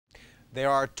There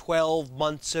are 12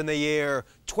 months in the year,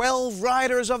 12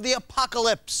 riders of the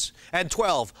apocalypse, and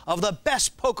 12 of the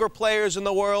best poker players in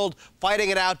the world fighting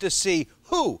it out to see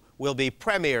who will be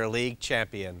Premier League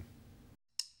champion.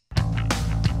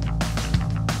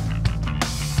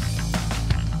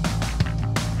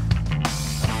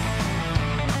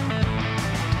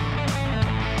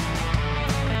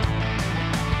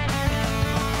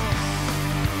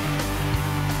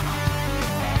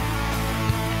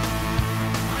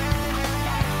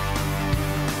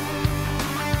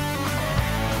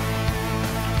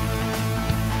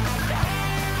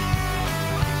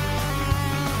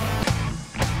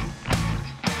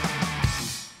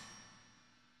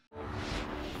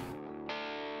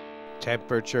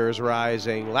 Temperatures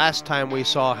rising. Last time we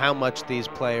saw how much these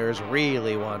players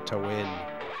really want to win.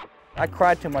 I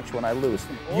cry too much when I lose.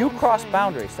 You cross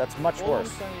boundaries, that's much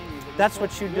worse. That's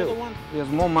what you do. He has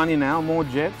more money now, more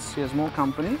jets, he has more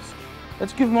companies.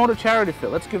 Let's give more to charity, Phil.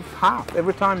 Let's give half.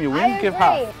 Every time you win, give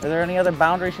half. Are there any other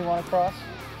boundaries you want to cross?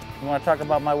 You want to talk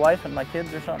about my wife and my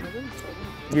kids or something?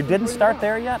 You didn't start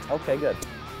there yet? Okay, good.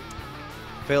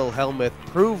 Phil Hellmuth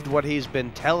proved what he's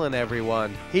been telling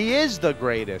everyone. He is the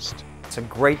greatest. It's a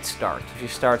great start. If you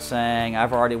start saying,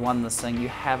 I've already won this thing, you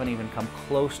haven't even come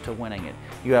close to winning it.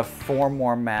 You have 4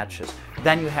 more matches.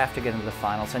 Then you have to get into the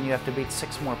finals, and you have to beat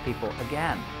 6 more people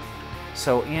again.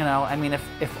 So, you know, I mean,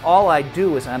 if all I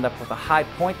do is end up with a high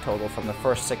point total from the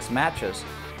first 6 matches,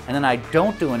 and then I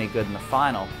don't do any good in the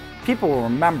final, people will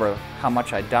remember how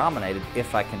much I dominated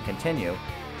if I can continue.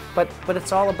 But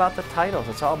it's all about the titles.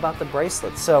 It's all about the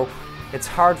bracelets. So it's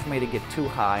hard for me to get too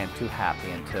high and too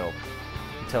happy until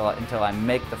I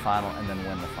make the final and then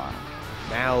win the final.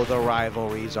 Now the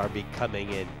rivalries are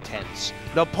becoming intense.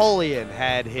 Napoleon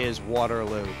had his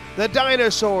Waterloo, the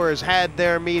dinosaurs had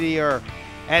their meteor,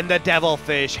 and the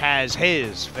Devilfish has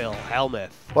his Phil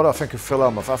Hellmuth. What do I think of Phil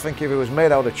Hellmuth? I think if it was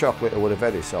made out of chocolate, it would have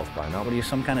had itself by now. What are you,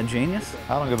 some kind of genius?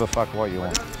 I don't give a fuck what you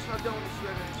want.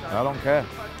 I don't care.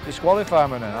 Disqualify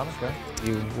me then, I don't care.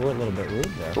 You were a little bit rude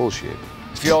there. Bullshit.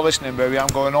 If you're listening, baby, I'm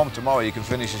going home tomorrow. You can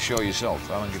finish the show yourself.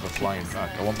 I don't give a flying fuck.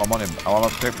 I want my money. I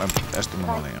want to take my rest of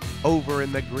my money. Over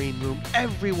in the green room,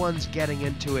 everyone's getting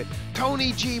into it.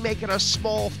 Tony G making a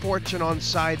small fortune on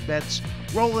side bets.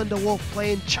 Roland DeWolf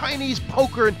playing Chinese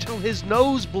poker until his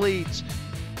nose bleeds.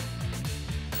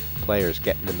 Players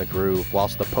getting in the groove,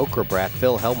 whilst the poker brat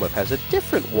Phil Hellmuth has a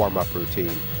different warm-up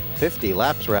routine. 50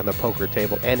 laps around the poker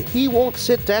table, and he won't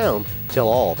sit down till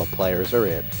all the players are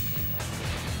in.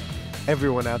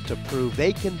 Everyone out to prove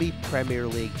they can be Premier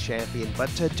League champion, but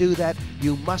to do that,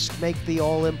 you must make the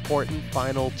all-important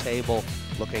final table.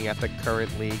 Looking at the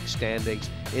current league standings,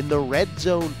 in the red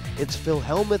zone, it's Phil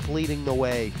Hellmuth leading the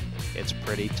way. It's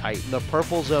pretty tight in the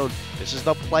purple zone. This is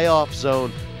the playoff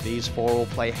zone. These 4 will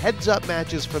play heads-up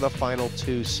matches for the final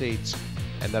 2 seats.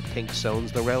 And the pink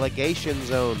zone's the relegation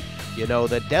zone. You know,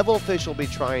 the Devilfish will be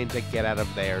trying to get out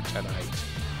of there tonight.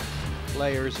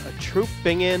 Players are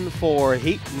trooping in for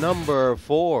heat number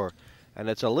 4. And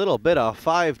it's a little bit of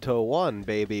 5-1,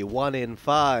 baby. 1 in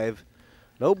 5.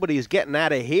 Nobody's getting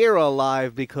out of here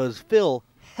alive because Phil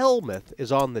Hellmuth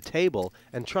is on the table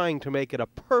and trying to make it a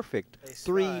perfect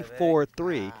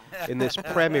 3-4-3 in this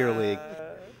Premier League.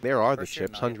 There are the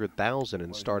chips, 100,000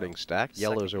 in starting stack.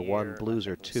 Yellows are 1, blues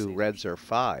are 2, reds are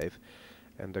 5.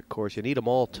 And of course, you need them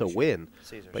all to win,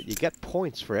 but you get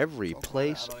points for every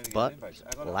place but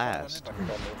last.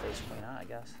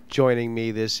 Joining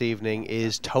me this evening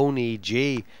is Tony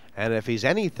G, and if he's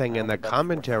anything in the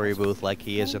commentary booth like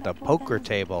he is at the poker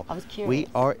table, we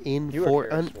are in for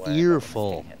an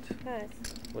earful.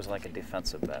 It was like a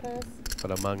defensive bet.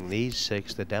 But among these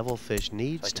 6, the Devilfish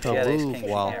needs to move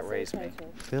while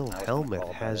Phil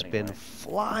Hellmuth has been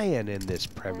flying in this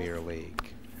Premier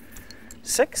League.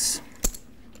 6.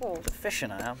 The fish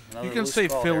in him. You can see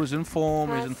Phil is in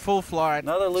form, he's in full flight,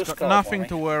 he's got nothing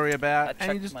to worry about,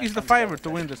 and he's the favourite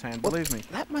to win this hand, believe me.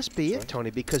 That must be it,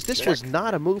 Tony, because this was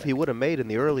not a move he would have made in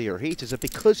the earlier heats. Is it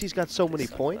because he's got so many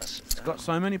points? He's got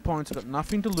so many points, he's got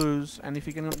nothing to lose, and if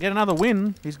he can get another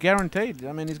win, he's guaranteed.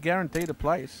 I mean, he's guaranteed a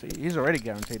place. He's already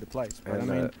guaranteed a place, but I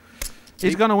mean,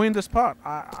 he's going to win the spot,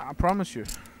 I promise you.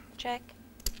 Check.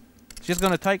 She's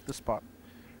going to take the spot.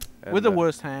 With the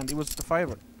worst hand, he was the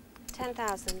favourite.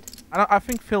 10,000. I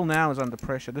think Phil now is under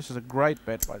pressure. This is a great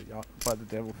bet by the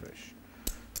Devilfish.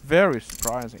 Very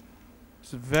surprising.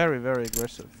 It's very, very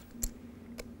aggressive.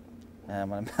 I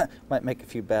might make a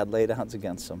few bad laydowns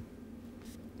against him,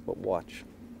 but watch.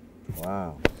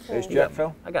 Wow. Ace Jack,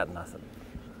 Phil? I got nothing.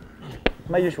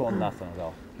 My usual nothing at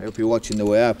all. I hope you're watching the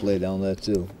way I play down there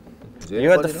too. You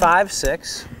had the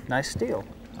 5-6. Nice steal.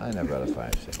 I never had a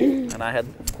 5-6. And I had,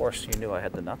 of course, you knew I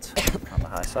had the nuts on the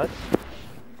high side.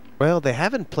 Well, they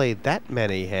haven't played that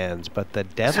many hands, but the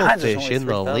Devilfish in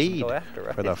the lead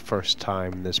for the first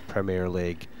time in this Premier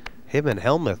League. Him and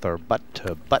Hellmuth are butt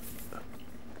to butt.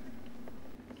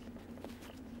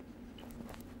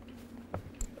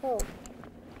 Oh.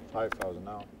 5,000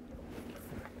 now.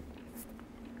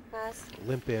 Pass.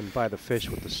 Limp in by the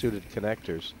fish with the suited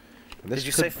connectors. And this Did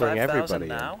you could say bring 5,000 everybody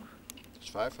now? It's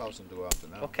 5,000 to go after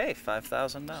now. Okay,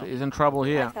 5,000 now. So he's in trouble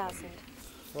here. 5,000.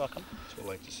 Welcome. That's what I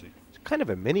like to see. It's kind of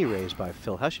a mini raise by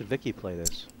Phil. How should Vicky play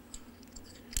this?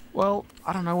 Well,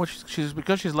 I don't know what she's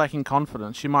because she's lacking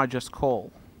confidence. She might just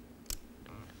call.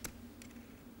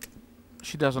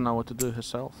 She doesn't know what to do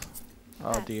herself.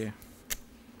 Oh Pass. dear.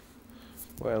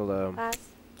 Well, Pass.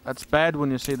 That's bad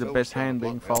when you see the Phil best was trying hand to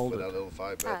being block me off with folded. that little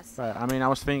 5-bet. Pass. Right, I mean, I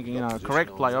was thinking, you know, Position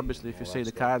correct play, only, obviously, if you all see that the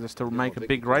stuff. cards, is to You know, make a Vicky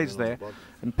big playing raise on the there button.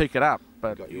 and pick it up.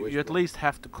 But got your you wish at button. least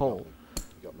have to call.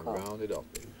 You got me Call. rounded up.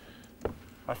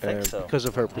 I think so. because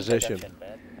of her I think I got position. you in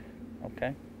bed.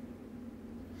 Okay.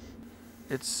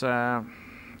 It's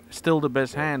still the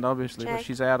best hand, obviously, but Check.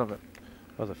 she's out of it.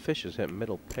 Oh, the fish is hitting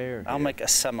middle pair. I'll here. make a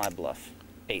semi-bluff.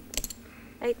 8.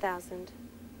 8,000.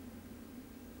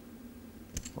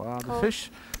 Wow, the Call.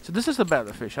 fish. So this is about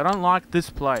the fish. I don't like this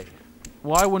play.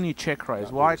 Why wouldn't you check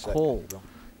raise? Why call?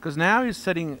 Because now he's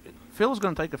setting. Phil's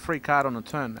going to take a free card on the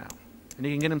turn now, and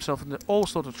he can get himself into all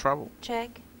sorts of trouble.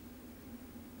 Check.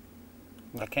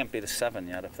 I can't beat a 7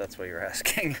 yet, if that's what you're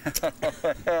asking.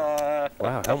 Wow,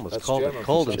 Hellmuth's That's called German it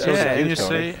cold for and sure. so Yeah, did and you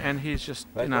Tony. see, and he's just,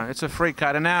 Right you know, there. it's a free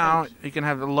card, and now he can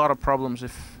have a lot of problems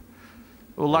if.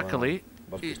 Well, luckily,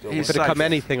 Must be he- still he's Could have come safe.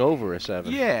 anything over a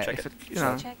 7. Yeah, Check if it. it, you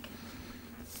know. Check.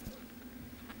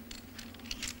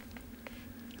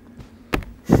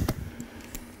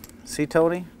 See,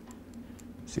 Tony?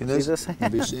 Seen See this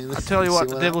Have you seen this? I tell you what,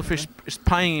 See the that? Devilfish is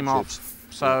paying him off,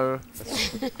 so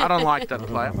I don't like that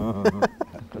player.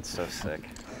 That's so sick.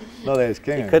 No, there's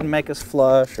king. He couldn't make us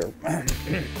flush or...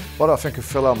 What do I think of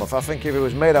Phil Hellmuth? I think if it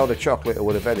was made out of chocolate, it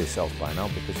would have had himself by now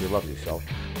because you love yourself.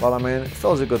 Well, I mean,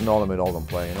 Phil's a good Northern mid-Oldham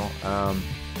player, you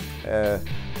know.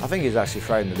 I think he's actually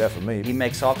frightened to death of me. He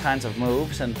makes all kinds of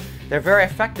moves, and they're very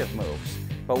effective moves.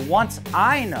 But once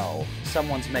I know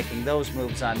someone's making those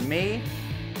moves on me,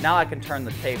 now I can turn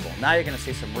the table. Now you're going to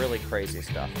see some really crazy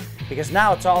stuff. Because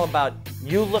now it's all about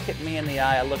you look at me in the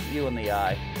eye, I look at you in the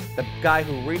eye. The guy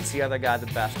who reads the other guy the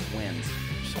best wins.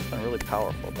 There's something really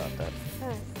powerful about that.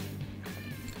 Pass.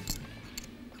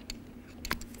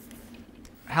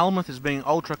 Hellmuth is being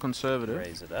ultra conservative,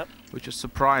 Raise it up. which is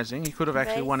surprising. He could have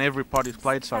actually Raise. won every pot he's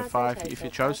played so Pass, far okay, if he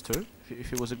so chose pass. to, if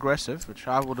he was aggressive, which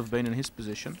I would have been in his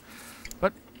position.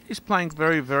 But he's playing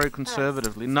very, very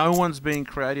conservatively. No one's being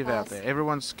creative out Pass. there.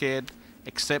 Everyone's scared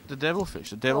except the Devilfish.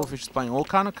 The Devilfish is playing all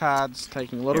kind of cards,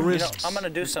 taking a lot of You know, risks. I'm going to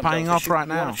do It's something. paying Fish. off right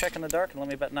You now. want to check in the dark and let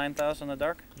me bet 9,000 in the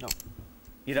dark? No.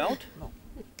 You don't?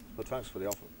 But thanks for the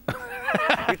offer.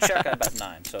 You check, I bet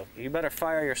 9. So you better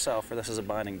fire yourself, or this is a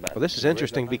binding bet. Well, this is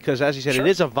interesting because, as you said, Sure. it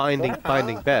is a binding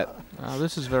bet.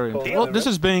 This is very Well, well, this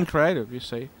is being creative, you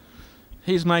see.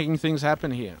 He's making things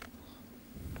happen here.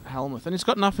 Hellmuth. And he's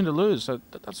got nothing to lose, so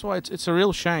that's why it's a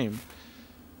real shame.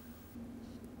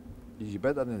 Did you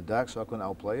bet that in the dark so I couldn't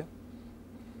outplay you?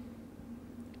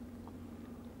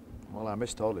 Well, I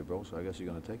missed totally, bro, so I guess you're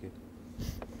going to take it.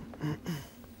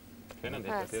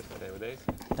 Pass.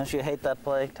 Don't you hate that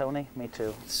play, Tony? Me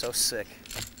too. It's so sick.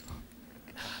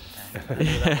 God dang.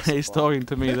 Yeah, he's talking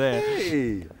to me there.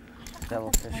 Hey!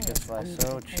 Devilfish gets by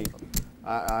so cheap.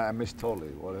 I missed totally.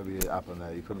 Whatever happened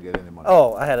there, you couldn't get any money.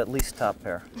 Oh, I had at least top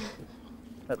pair.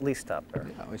 At least top pair.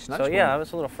 Yeah, it's So nice yeah, money. it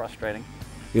was a little frustrating.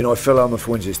 You know, if Phil Hellmuth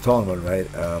wins his tournament, right,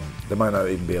 they might not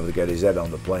even be able to get his head on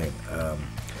the plane.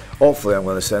 Hopefully, I'm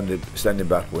going to send him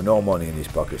back with no money in his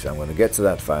pockets. I'm going to get to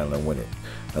that final and win it.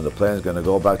 And the plane's going to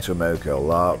go back to America a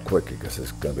lot quicker because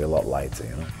it's going to be a lot lighter,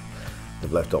 you know.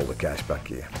 They've left all the cash back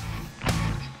here.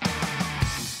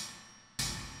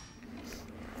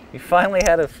 You finally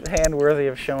had a hand worthy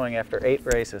of showing after 8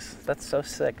 races. That's so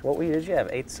sick. What did you have?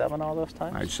 8-7 all those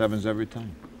times? I had 7s every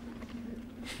time.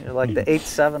 You're like the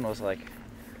 8-7 was like,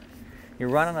 you're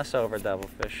running us over,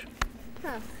 Devilfish.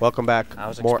 Welcome back. I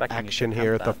was More expecting you to action count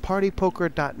here at the that.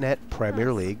 partypoker.net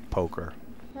Premier League Poker.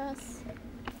 Yes.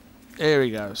 There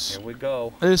he goes. Here we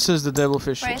go. This is the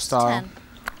Devilfish Raise to style.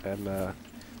 10. And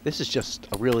this is just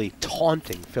a really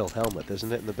taunting Phil Hellmuth,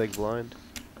 isn't it, in the big blind?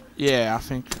 Yeah, I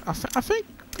think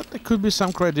that there could be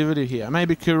some creativity here.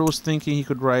 Maybe Kirill's thinking he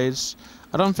could raise.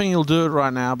 I don't think he'll do it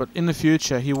right now, but in the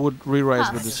future he would re-raise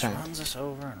Pass. with this Just hand. runs us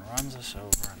over and runs us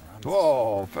over and runs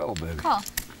Whoa, Phil, baby. Call.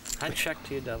 I check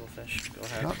to you, Devilfish. Go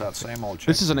ahead. Not that same old check.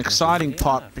 This is an exciting Yeah.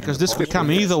 pot because this could come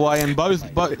either way, and both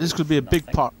this could be a big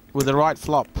pot. with the right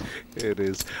flop. It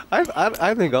is.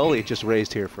 I think Ollie just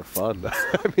raised here for fun.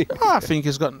 I mean, I think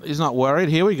he's not worried.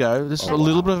 Here we go. This is a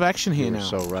little bit of action here you're now.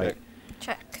 so right.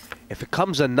 Check. If it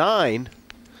comes a 9,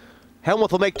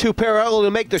 Hellmuth will make 2 pair. Ollie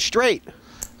will make the straight.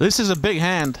 This is a big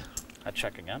hand. I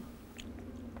check again.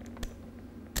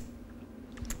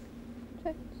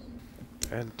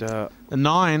 And A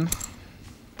 9.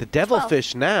 the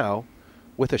Devilfish now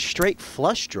with a straight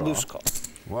flush draw. Loose call.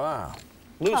 Wow.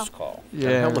 Loose call. And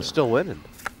Yeah. Hellmuth's still winning.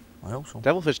 I hope so.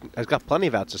 Devilfish has got plenty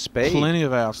of outs of spade. Plenty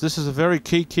of outs. This is a very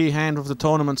key hand of the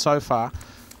tournament so far.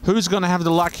 Who's going to have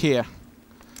the luck here?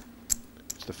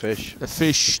 It's the fish. The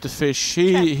fish.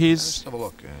 He's Have a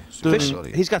look. Fish,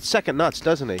 he's got second nuts,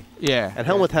 doesn't he? yeah. And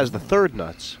Hellmuth has the third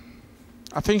nuts.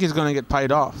 I think he's going to get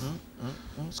paid off.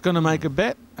 He's going to make a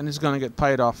bet and he's going to get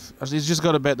paid off. He's just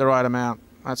got to bet the right amount.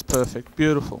 That's perfect.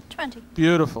 Beautiful. 20.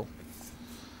 Beautiful.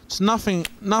 It's nothing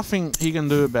he can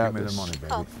do about Give me this. the money, baby.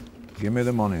 Oh. Give me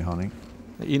the money, honey.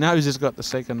 He knows he's got the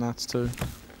second nuts too.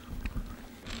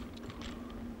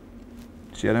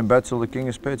 See, I didn't bet till the king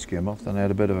of spades came off. Then I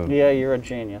had a bit of a. Yeah, you're a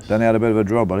genius. Then I had a bit of a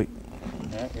draw, buddy.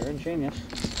 Yeah, you're a genius.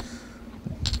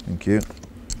 Thank you.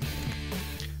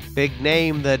 Big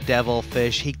name, the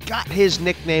Devilfish. He got his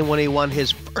nickname when he won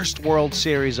his first World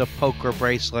Series of Poker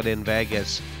bracelet in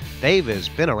Vegas. Dave has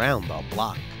been around the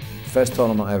block. First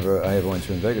tournament I ever went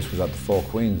to in Vegas was at the Four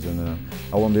Queens, and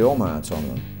I won the Omaha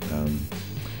tournament.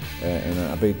 And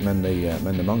I beat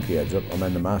Mendy Monkey Heads up, or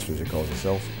Mendy Master as he calls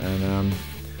himself. And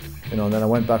you know, and then I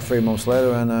went back 3 months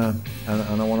later and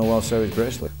I won a World Series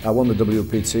bracelet. I won the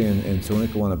WPT in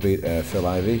Tunica when I beat Phil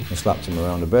Ivey and slapped him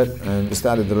around a bit. And they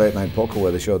started the late night poker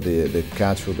where they showed the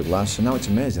cards through the glass. And now it's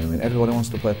amazing. I mean, everybody wants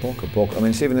to play poker. I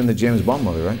mean, it's even in the James Bond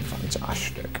movie, right? It's a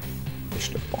shtick. It's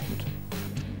the Bond.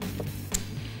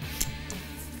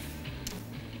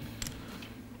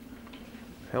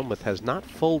 Hellmuth has not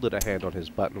folded a hand on his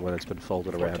button when it's been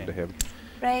folded around to him.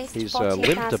 Raised He's 40,000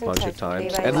 limped a bunch of total.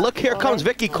 times. Be And right look, back. here comes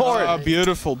Vicky Coren. Oh,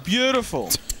 beautiful, beautiful.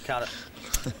 Count it.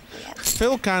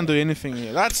 Phil can't do anything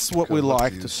here. That's what we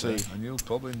like to see. And you'll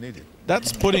probably need it.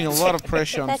 That's putting a lot of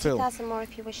pressure on Phil. 30,000 more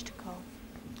if you wish to call.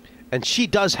 And she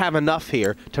does have enough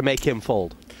here to make him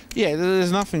fold. Yeah,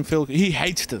 there's nothing Phil. He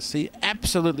hates this. He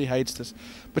absolutely hates this.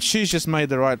 But she's just made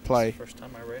the right play. First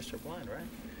time I raised her blind, right?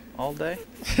 All day.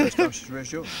 First time she's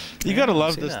raised yours. You gotta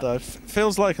love see this that. though.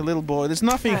 Phil's like a little boy. There's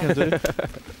nothing he can do.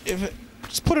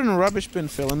 Just put it in a rubbish bin,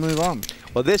 Phil, and move on.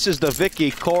 Well, this is the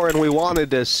Vicky Coren we wanted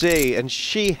to see, and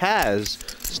she has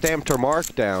stamped her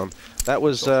mark down. That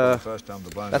was,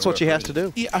 that's what she has to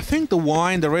do. Yeah, I think the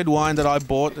red wine that I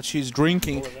bought that she's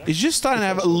drinking is just starting to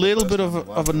have a little bit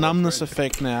of a numbness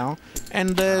effect now,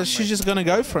 and she's just going to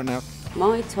go for it now.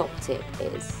 My top tip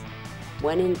is,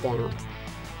 when in doubt,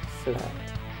 flirt.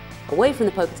 Away from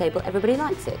the poker table, everybody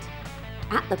likes it.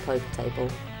 At the poker table,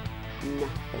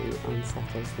 nothing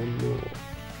unsettles them more.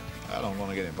 I don't want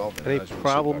to get involved in Any it.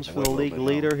 problems for the league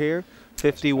leader here?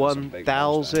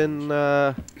 51,000.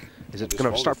 Is it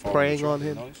going to start preying on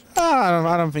him?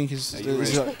 I don't think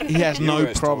he has no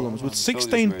problems. With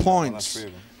 16 points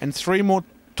and 3 more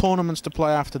tournaments to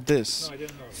play after this,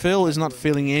 Phil is not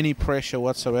feeling any pressure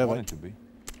whatsoever. To be.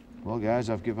 Well, guys,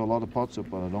 I've given a lot of pots up,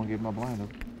 but I don't give my blind up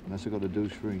unless I got a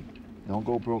deuce free. Don't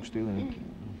go broke stealing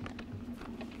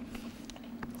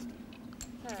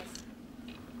it.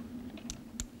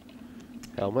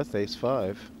 Hellmuth,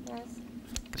 ace-5. Yes.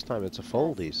 This time it's a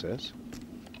fold, he says.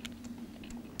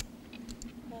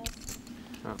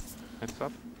 Heads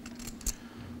up.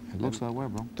 It looks that way,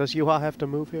 bro. Does Juha have to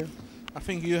move here? I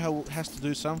think Juha has to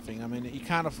do something. I mean, he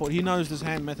can't afford. He knows this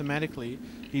hand mathematically.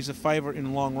 He's a favourite in the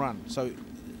long run, so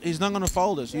he's not going to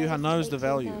fold us. Juha knows the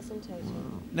value. 18,000 total.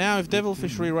 Now, if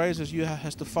Devilfish re-raises, Juha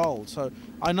has to fold. So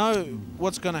I know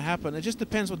what's going to happen. It just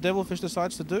depends what Devilfish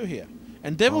decides to do here.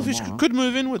 And Devilfish could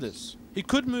move in with this. He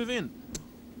could move in.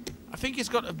 I think he's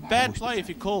got a bad play if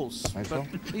he calls. But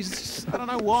he's, I don't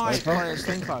know why players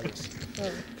think like this.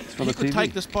 He could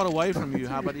take the spot away from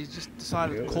Juha, but he's just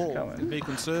decided to call and be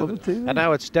conservative. And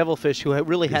now it's Devilfish who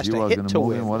really has to hit to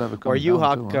win. Or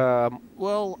Juha,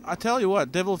 Well, I tell you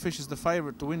what, Devilfish is the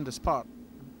favourite to win the spot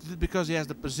because he has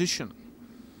the position.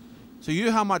 So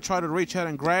Juha might try to reach out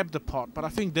and grab the pot, but I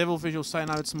think Devilfish will say,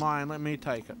 no, it's mine, let me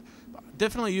take it. But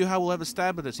definitely Juha will have a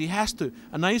stab at this. He has to.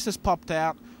 An ace has popped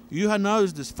out. Juha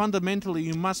knows this. Fundamentally,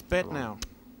 you must bet now.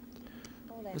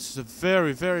 This is a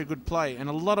very, very good play and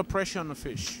a lot of pressure on the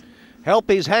fish.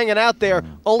 Helppi's hanging out there,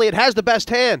 only it has the best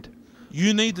hand.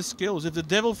 You need the skills. If the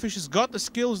Devilfish has got the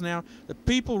skills now, the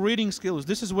people reading skills,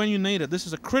 this is when you need it. This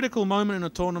is a critical moment in a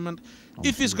tournament.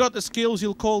 If he's got the skills,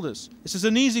 he'll call this. This is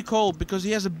an easy call because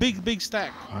he has a big, big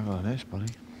stack. I got an ace, buddy.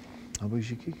 How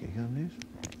big's your kick? You got an ace?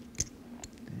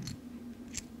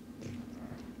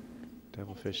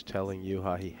 Devilfish telling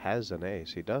Juha he has an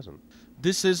ace. He doesn't.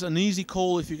 This is an easy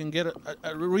call if you can get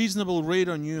a reasonable read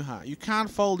on Juha. You can't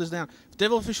fold this down. If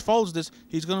Devilfish folds this,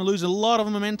 he's going to lose a lot of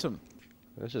momentum.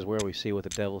 This is where we see what the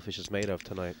Devilfish is made of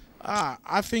tonight.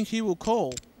 I think he will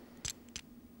call.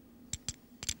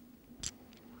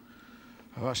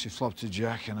 I've actually flopped a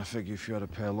jack, and I figure if you had a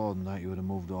pair lower than that, you would have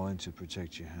moved all in to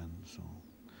protect your hand. So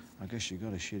I guess you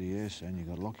got a shitty ace, and you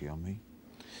got lucky on me.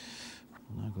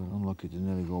 And I got unlucky to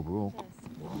nearly go broke.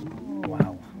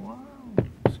 Wow.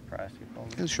 Surprised you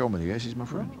folded. He'll show me the aces, my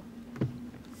friend.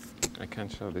 I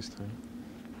can't show this time.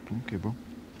 Okay, bro.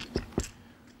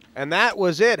 And that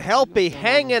was it. Helppi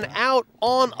hanging out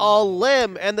on a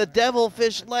limb, and the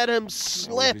Devilfish let him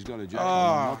slip.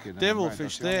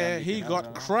 Devilfish there. He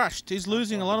got crushed. He's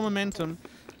losing a lot of momentum,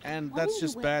 and that's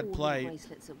just bad play.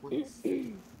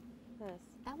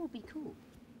 That would be cool.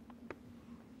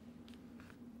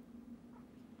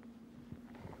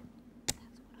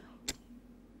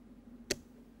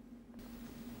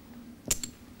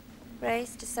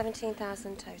 Raised to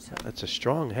 17,000 total. That's a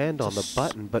strong hand on the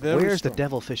button, but Very where's strong. the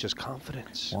Devilfish's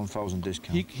confidence? 1,000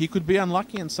 discount. He could be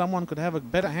unlucky, and someone could have a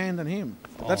better hand than him.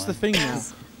 That's the thing now.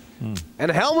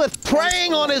 And Hellmuth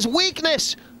preying on his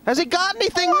weakness. Has he got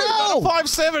anything? No!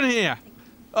 5-7 here.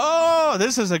 Oh,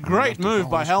 this is a great move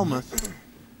by Hellmuth.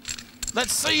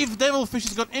 Let's see if Devilfish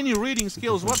has got any reading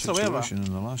skills whatsoever. In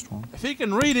the last one. If he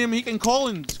can read him, he can call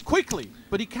him quickly.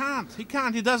 But he can't. He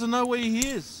can't. He doesn't know where he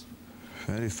is.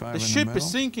 35 The ship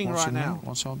is sinking right now.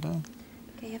 What's out there?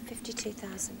 Okay, you have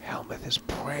 52,000. Hellmuth is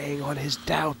preying on his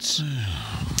doubts.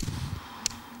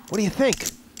 What do you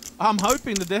think? I'm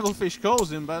hoping the Devilfish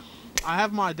calls him, but I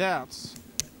have my doubts.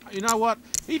 You know what?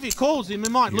 If he calls him, he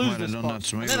might lose this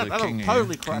spot. And then that'll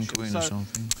totally crush him. So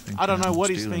I don't know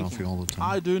what he's thinking.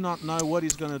 I do not know what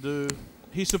he's going to do.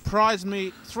 He surprised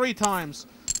me 3 times.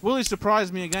 Will he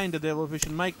surprise me again, the Devilfish,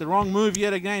 and make the wrong move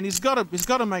yet again? He's got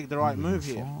to make the right move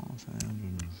here.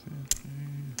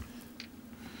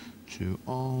 Is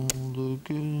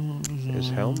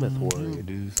Hellmuth worried?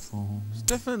 He's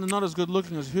definitely not as good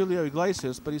looking as Julio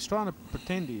Iglesias, but he's trying to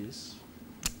pretend he is.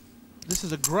 This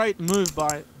is a great move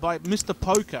by Mr.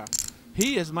 Poker.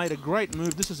 He has made a great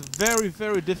move. This is very,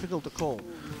 very difficult to call.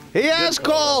 He has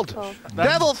called!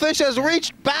 Devilfish has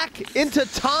reached back into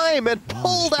time and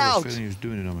pulled out! He's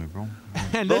doing it on me, bro.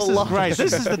 And this is great.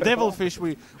 This is the Devilfish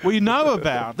we know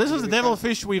about. This is the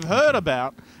Devilfish we've heard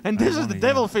about. And this is the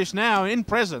Devilfish now in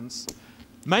presence,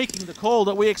 making the call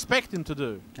that we expect him to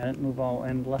do. I didn't move all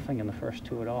end bluffing in the first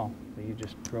 2 at all. But you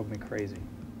just drove me crazy.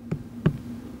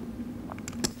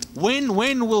 When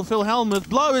will Phil Hellmuth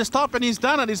blow his top? And he's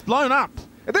done it. He's blown up.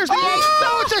 There's no,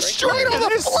 it's a straight on the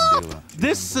flop!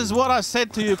 This is what I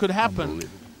said to you could happen.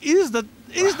 Is that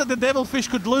the Devilfish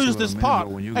could lose this pot,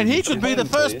 and he could be the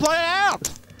first player out.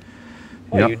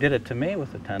 Well, you did it to me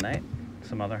with the 10-8.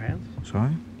 Some other hands.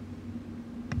 Sorry?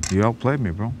 You outplayed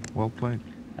me, bro. Well played.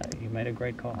 You made a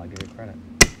great call. I give you credit.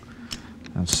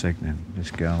 That's sickening. This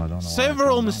girl, I don't know.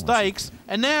 Several mistakes,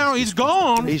 and now he's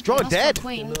gone. He's drawn dead.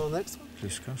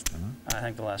 Disgusting, huh? I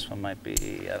think the last one might be,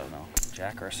 I don't know,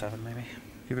 Jack or a 7 maybe.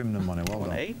 Give him the money. Well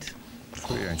done. 8?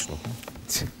 3 ain't looking.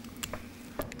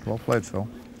 Well played, Phil.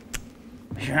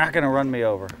 You're not going to run me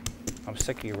over. I'm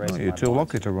sick of you raising No, you're my too balls.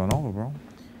 lucky to run over, bro.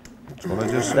 That's what I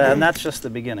just And that's just the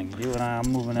beginning. You and I,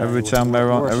 I'm moving out. every time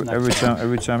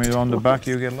you're on the back,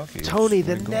 you get lucky. Tony,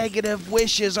 the negative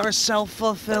wishes are That's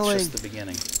self-fulfilling. just the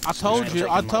beginning. I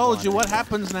told you what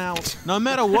happens now. No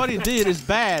matter what he did is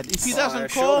bad. If he Well, I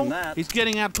doesn't showed call, him that. he's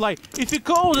getting outplayed. If he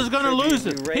calls, he's going to lose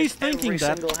You it. raised He's thinking every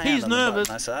that. single hand He's on the button. nervous,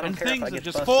 I said, I don't and care if things I are get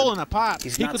just busted. falling apart.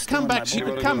 He's He not could stealing come my back. He ball.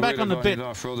 could come back on the bit.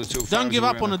 Don't give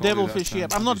up on the Devilfish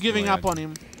yet. I'm not giving up on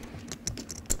him.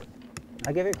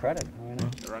 I give you credit.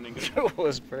 Running good. It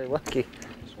was pretty lucky.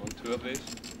 Just 1, 2 of these.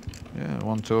 Yeah,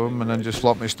 1, 2 of them, and then just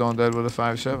flop me stone dead with a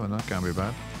 5-7. That can't be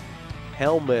bad.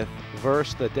 Hellmuth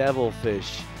versus the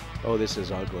Devilfish. Oh, this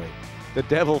is ugly. The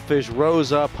Devilfish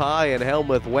rose up high and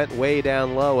Hellmuth went way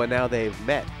down low, and now they've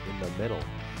met in the middle.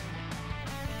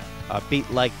 A beat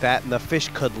like that and the fish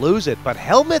could lose it, but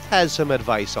Hellmuth has some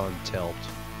advice on tilt.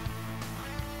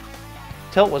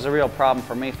 Tilt was a real problem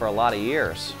for me for a lot of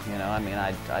years. You know, I mean,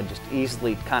 I'd just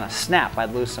easily kind of snap.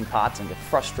 I'd lose some pots and get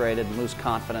frustrated and lose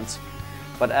confidence.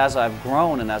 But as I've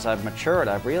grown and as I've matured,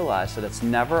 I've realized that it's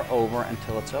never over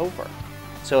until it's over.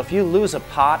 So if you lose a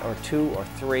pot or 2 or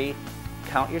 3,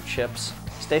 count your chips,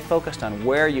 stay focused on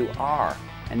where you are,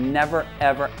 and never,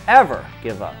 ever, ever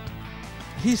give up.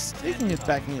 He can get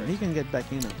back in. He can get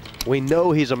back in it. We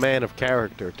know he's a man of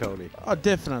character, Tony. Oh,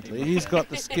 definitely. He's got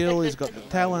the skill. He's got the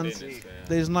talent.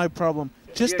 There's no problem.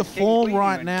 just the form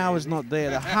right now is not there.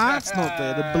 The heart's not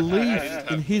there. The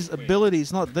belief in his ability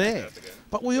is not there.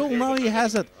 But we all know he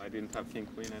has it. I didn't have king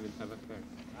queen, I didn't have a third.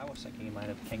 I was thinking he might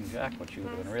have king jack, which you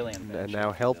would have been really in bad And shape.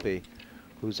 now Helppi,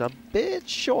 who's a bit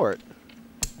short.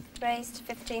 Raised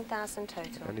 15,000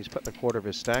 total. And he's putting a quarter of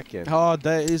his stack in. Oh,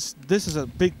 this is a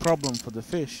big problem for the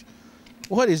fish.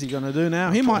 What is he going to do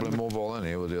now? He might... Probably move all in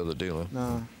here with the other dealer.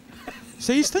 No.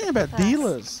 See, he's thinking about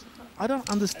dealers. I don't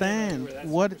understand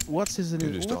what's his You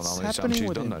just don't what's know how many times happening she's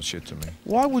with done him. that shit to me.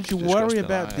 Why would you worry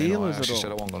about dealers I at said I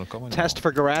all? wasn't going to come in. Test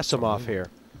for Gerasimov here.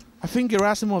 I think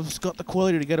Gerasimov's got the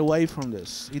quality to get away from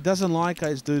this. He doesn't like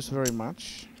ace deuce very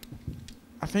much.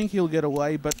 I think he'll get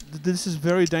away, but this is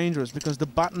very dangerous because the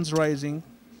button's raising,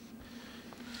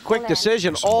 Quick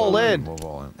decision, all in. Move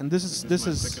all in. and this is My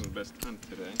second best hand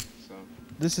today, so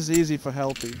this is easy for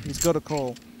Helppi. He's got a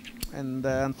call, and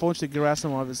unfortunately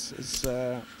Gerasimov is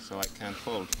so I can't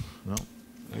fold. No,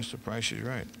 you're surprised she's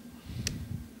right.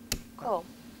 Call.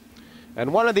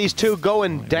 And one of these two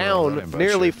going Well, down running by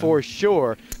nearly shit, for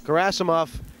sure. Gerasimov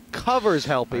covers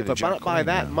Helppi, Mighty but Jack not by Queen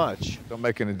that now. much. Don't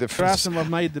make any difference. Gerasimov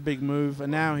made the big move,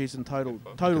 and now he's in total Look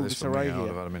at this for me, disarray I would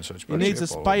have here. had him in such He bad needs a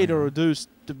shape all spade over or me. a deuce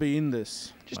to be in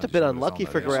this. Just a bit unlucky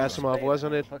for Gerasimov,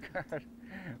 wasn't it?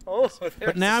 Oh,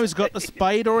 But now he's got the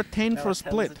spade or a 10 for a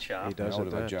split. He I does would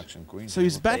it. have had jacks and queens. So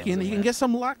he's back in. He can get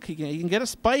some luck. He can get a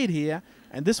spade here,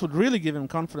 and this would really give him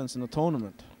confidence in the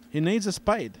tournament. He needs a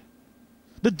spade.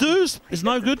 The deuce is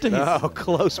no good to him. Oh,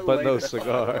 close but no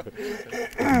cigar.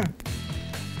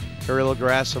 Kirill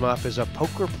Gerasimov is a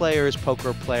poker player's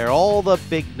poker player. All the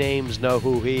big names know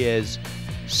who he is.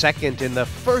 Second in the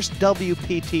first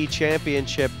WPT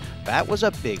championship. That was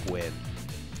a big win.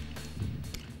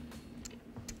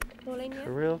 Calling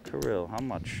you? Kirill, how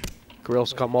much?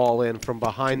 Kirill's come all in from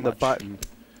behind the button.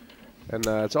 And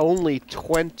it's only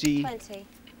 20,000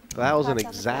 20.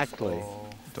 exactly.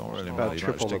 Don't really About matter. You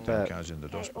triple stick the them bet. cards in the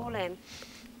Okay, dustbin. all in.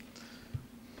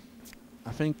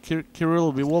 I think Kirill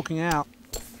will be walking out.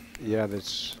 Yeah,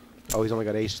 that's... Oh, he's only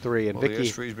got ace-3, and Well, the Vicky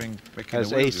ace-three's been making has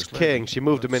the wheel ace-king. just lately. She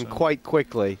moved him in Let's, quite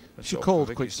quickly. let's She hope called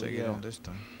Vicky's quickly, taking it yeah. on this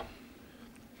time.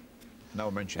 Now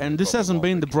mention And it, this probably hasn't won't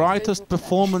been the be. brightest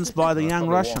performance by the Well, young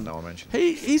probably won't Russian. now I mention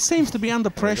it. He seems to be under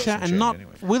Well, he got pressure some and change not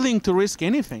anyway. willing to risk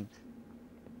anything.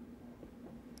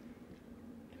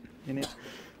 You need.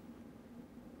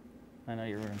 I know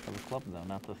you're rooting for the club though,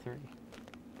 not the 3.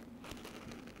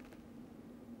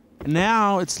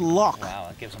 Now it's lock. Wow,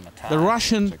 that gives him a tie.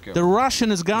 The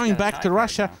Russian is going got a back tie to right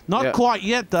Russia. now. Not Yeah. quite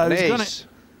yet though. An He's gonna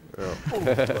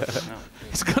ace.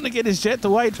 he's gonna get his jet to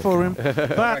wait for him. All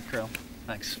But right, Kirill.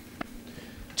 Thanks.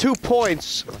 2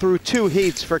 points through 2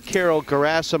 heats for Kirill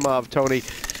Gerasimov, Tony.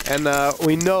 And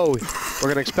we know we're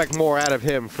going to expect more out of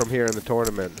him from here in the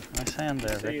tournament. Nice hand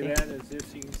there, Say Vicky. that as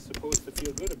if he's supposed to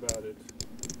feel good about it.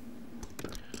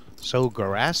 So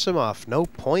Gerasimov, no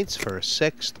points for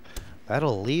 6th.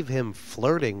 That'll leave him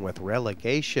flirting with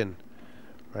relegation.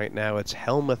 Right now it's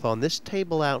Hellmuth on this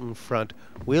table out in front.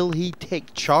 Will he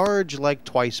take charge like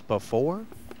twice before?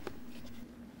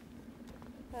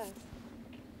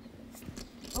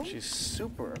 She's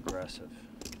super aggressive,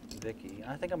 Vicky.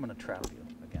 I think I'm going to trap you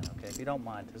again, okay? If you don't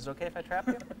mind. Is it okay if I trap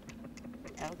you?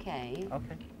 Okay.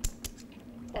 Okay.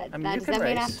 That, I mean, that you does can that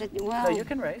mean I race. have to, well, No, you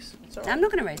can race. It's all right. I'm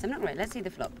not going to race. I'm not going to race. Let's see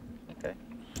the flop. Okay.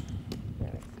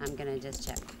 I'm going to just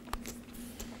check.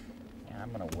 Yeah,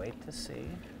 I'm going to wait to see.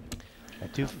 I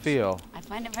do feel I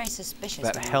find it very suspicious.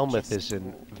 that when you Hellmuth just is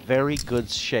in call. very good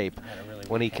shape I had a really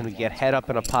when he weak can hand get once head with up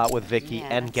in a queen. pot with Vicky Yeah,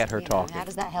 and that's- get her you know, talking. How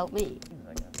does that help me?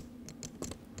 I got it.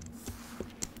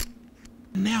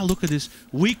 now look at this.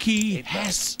 Vicky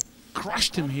has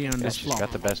crushed him here on Yeah, this she's flop.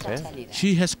 got the best I'll hand. tell you that.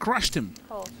 She has crushed him.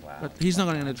 Wow. But he's not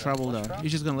going to get into trouble though.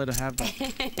 He's just going to let her have that.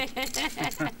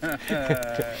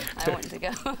 I want to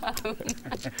go home.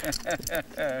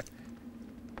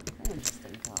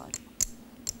 Interesting card.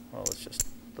 Well,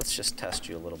 let's just test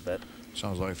you a little bit.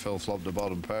 Sounds like Phil flopped the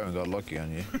bottom pair and got lucky on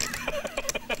you. I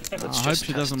hope just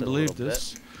she test doesn't it a believe little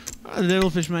this. The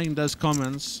Devilfish making those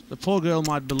comments. The poor girl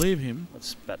might believe him.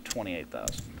 Let's bet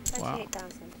 28,000.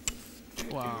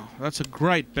 28,000. Wow, that's a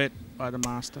great bet by the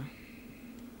master.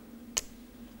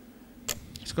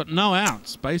 He's got no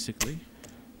outs, basically.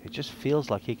 It just feels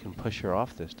like he can push her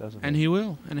off this, doesn't And it? he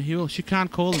will, and he will. She can't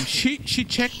call him. She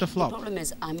checked the The flop. problem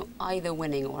is I'm either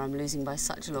winning or I'm losing by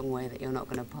such a long way that you're not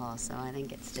going to pass. So I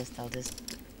think it's just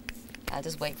I'll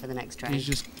just wait for the next train. He's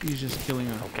just killing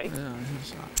her. Okay. Yeah,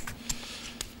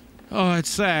 oh, it's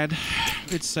sad.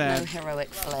 It's no sad.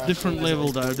 heroic flair. Different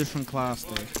level though, different class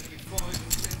there.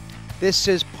 This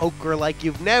is poker like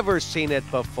you've never seen it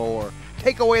before.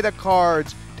 Take away the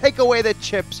cards, take away the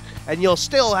chips, and you'll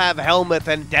still have Hellmuth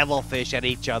and Devilfish at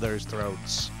each other's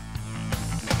throats.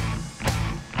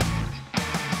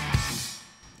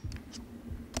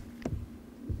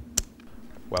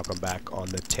 Welcome back on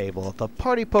the table at the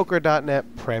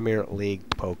partypoker.net Premier League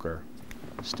Poker.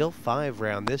 Still 5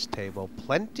 round this table.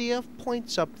 Plenty of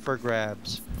points up for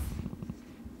grabs.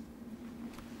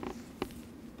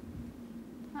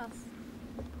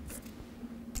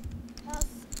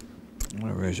 I'm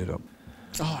going to raise it up.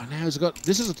 Oh, now he's got...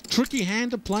 This is a tricky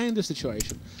hand to play in this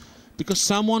situation. Because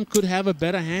someone could have a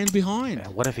better hand behind.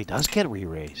 And what if he does get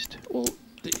re-raised? Well,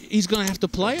 he's going to have to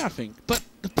play, I think. But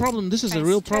the problem, this is a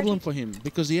real problem for him.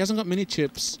 Because he hasn't got many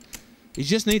chips. He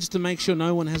just needs to make sure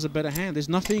no one has a better hand. There's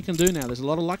nothing he can do now. There's a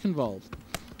lot of luck involved.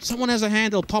 Someone has a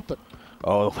hand, he'll pop it.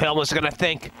 Oh, Hellmuth's going to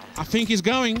think. I think he's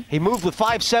going. He moved with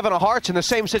 5-7 of hearts in the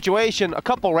same situation a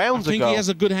couple rounds ago. I think he has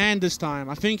a good hand this time.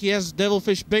 I think he has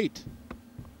Devilfish beat.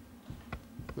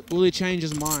 But will he change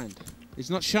his mind? He's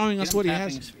not showing us what he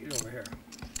has. His feet over here.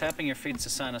 Tapping your feet is a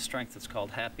sign of strength. It's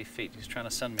called happy feet. He's trying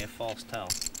to send me a false tell.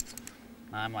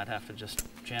 I might have to just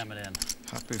jam it in.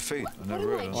 Happy feet. I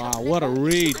never heard of Wow, what a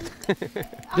read.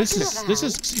 This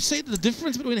is, you see the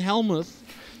difference between Hellmuth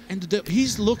and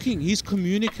he's looking, he's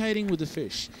communicating with the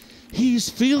fish. He's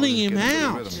feeling him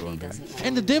out.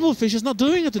 And the Devilfish is not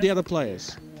doing it to the other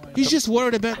players. He's just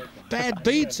worried about bad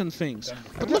beats and things.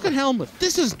 But look at Hellmuth.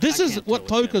 This is what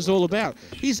poker's all about.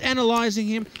 He's analyzing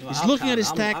him. He's looking at his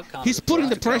stack. He's putting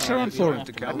the pressure on for him.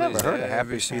 I've never heard of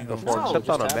happy feet before, except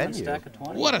on a menu.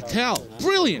 What a tell.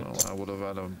 Brilliant. Well, I would have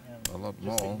had a lot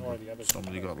more.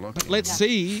 Somebody got lucky. But let's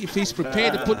see if he's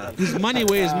prepared to put his money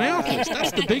where his mouth is.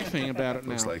 That's the big thing about it now.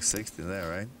 Looks like 60 there,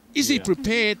 right? Is he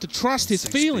prepared to trust his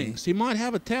feelings? He might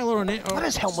have a tell or an... What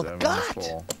has Hellmuth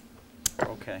got?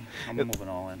 Okay, I'm moving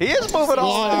all in. He is moving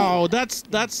all in. Wow, that's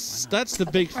the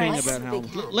big thing about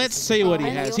Hellmuth. Let's see what he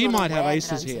has. He might have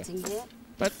aces here.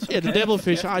 But yeah, the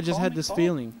Devilfish, I just had this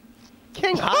feeling.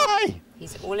 King high!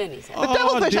 He's all in his head. The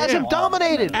Devilfish has him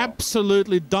dominated.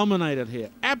 Absolutely dominated here.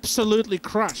 Absolutely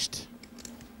crushed.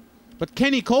 But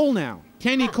can he call now?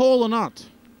 Can he call or not?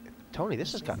 Tony,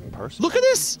 this has gotten personal. Look at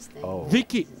this! Oh,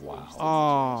 Vicky. Wow.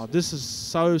 Oh, this is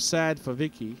so sad for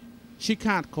Vicky. She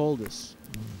can't call this.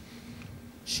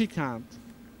 She can't.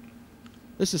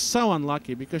 This is so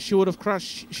unlucky because she would have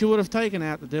crushed, she would have taken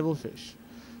out the Devilfish.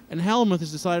 And Hellmuth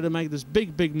has decided to make this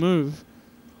big move.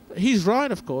 He's right,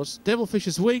 of course. Devilfish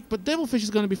is weak, but Devilfish is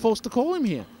going to be forced to call him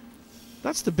here.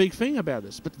 That's the big thing about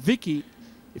this. But Vicky,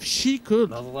 if she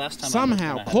could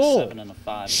somehow call,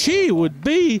 she would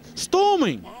be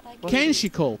storming. Can she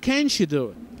call? Can she do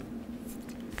it?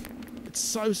 It's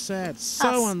so sad,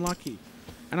 so unlucky.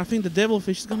 And I think the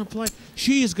Devilfish is going to play.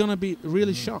 She is going to be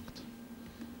really shocked.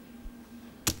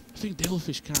 I think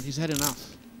Devilfish can't. He's had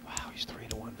enough. Wow, he's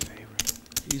 3-1 favorite.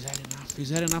 He's had enough. He's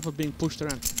had enough of being pushed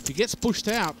around. If he gets pushed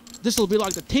out, this will be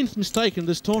like the 10th mistake in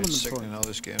this tournament It's for sickening him. how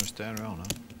this game's turned around, huh?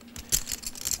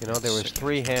 You know, there was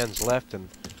 3 hands left, and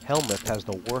Hellmuth has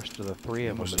the worst of the 3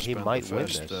 of them, and he might win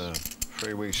this.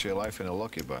 3 weeks of your life in a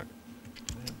lucky bag.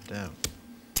 Damn.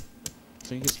 I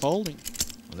think he's folding.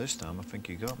 Well, this time I think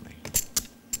you got me.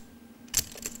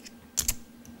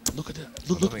 Look at that.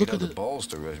 Look Look at the the balls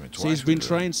to raise me twice. See, he's been with it.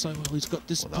 trained so well. He's got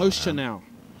this posture now.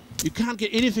 You can't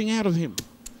get anything out of him.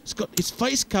 He's got his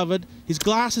face covered, his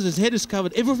glasses, his head is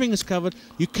covered, everything is covered.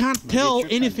 You can't tell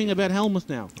anything about Hellmuth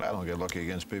now. I don't get lucky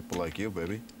against people like you,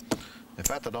 baby. In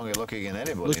fact, I don't get lucky against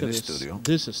anybody Look in at this this. studio.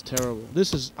 This is terrible.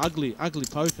 This is ugly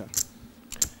poker.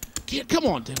 Come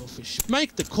on, Devilfish.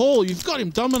 Make the call. You've got him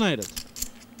dominated.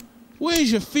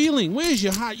 Where's your feeling? Where's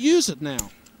your heart? Use it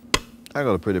now. I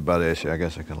got a pretty bad ace here. I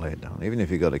guess I can lay it down. Even if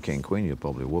you got a king-queen, you'll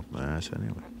probably whoop my ass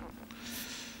anyway.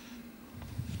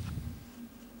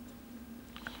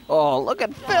 Oh, look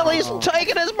at Phil. He's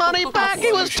taking his money back.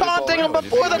 He was taunting him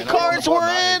before the cards were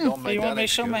in. Do you want me to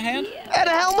show my hand? And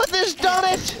Hellmuth has done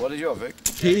it. What is your Vic?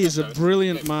 He is a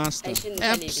brilliant master.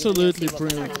 Absolutely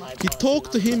brilliant. You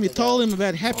talked to him, you told him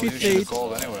about Happy Feet.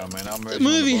 The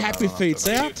movie Happy Feet's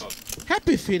out.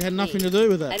 Happy Feet had nothing to do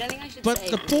with that. But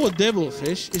the poor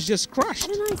Devilfish is just crushed.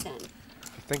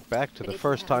 Think back to the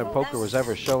first time poker was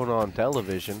ever shown on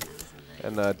television.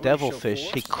 And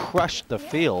Devilfish, he crushed the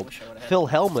field. Phil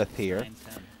Hellmuth here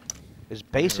is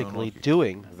basically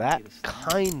doing that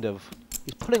kind of,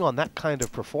 he's putting on that kind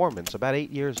of performance about 8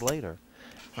 years later.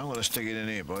 I'm going to stick it in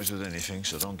here, boys, with anything,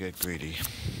 so don't get greedy.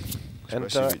 And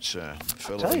Especially if it's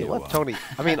Phil. tell you what, Tony,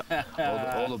 I mean,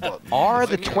 all the buttons. are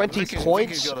the 20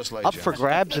 points up for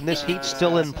grabs in this heat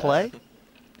still in play?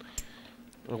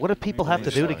 What do people have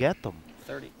to do to get them?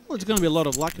 Well, it's going to be a lot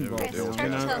of luck involved. You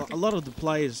know, a lot of the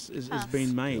play is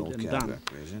being made and done.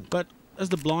 But as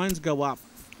the blinds go up,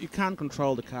 you can't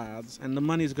control the cards, and the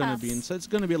money's going to be in. So it's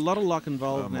going to be a lot of luck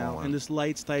involved now in this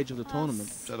late stage of the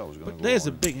tournament. But there's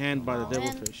a big hand by the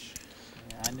Devilfish.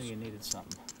 Yeah, I knew you needed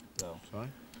something, though. Sorry?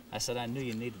 I said I knew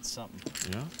you needed something.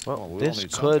 Yeah? Well, this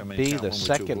could be the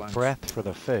second breath for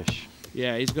the fish.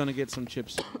 Yeah, he's going to get some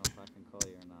chips. I don't know if I can call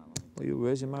you or not. Are you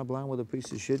raising my blind with a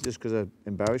piece of shit just because I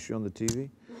embarrassed you on the TV?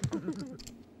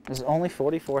 This is only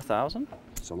 44,000?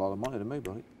 It's a lot of money to me,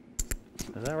 buddy.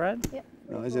 Is that right? Yep.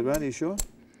 Is it right? Are you sure?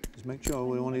 Just make sure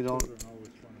we only don't...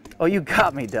 Oh, you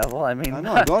got me, Devil. I mean... I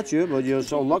know I got you, but you're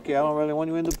so lucky I don't really want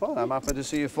you in the pot. I'm happy to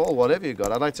see you fall, whatever you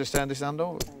got. I'd like to stand this hand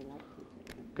over.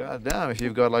 God damn, if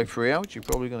you've got like 3 outs, you're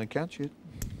probably going to catch it.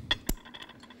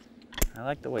 I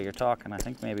like the way you're talking. I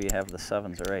think maybe you have the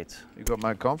 7s or 8s. You got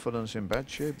my confidence in bad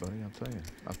shape, buddy, I'll tell you.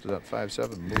 After that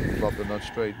 5-7 move, flop the nut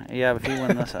straight. Yeah, but if you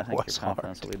win this, I think your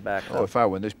confidence will be back Oh, up. if I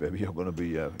win this, baby, you're going to be,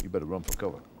 you better run for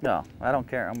cover. No, I don't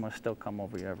care. I'm going to still come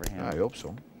over you every hand. I hope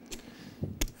so.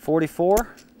 44?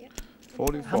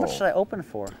 44. How much should I open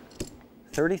for?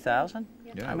 30,000?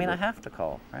 Yeah, I mean, I have to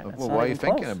call, right? Well, It's not why are you even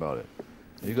thinking close. about it?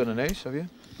 You got an ace, have you?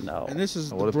 No. And this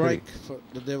is Oh, what the a pity. break for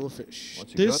the Devilfish.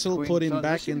 What's he This got? will Queen, put him son?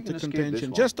 back Listen, we into can escape this contention.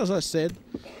 one. Just as I said,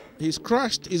 he's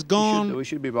crushed, he's gone. We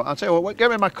should be. I'll tell you what,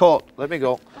 get me my coat. Let me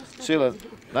go. See you later.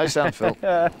 Nice hand, Phil.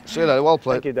 See you later. Well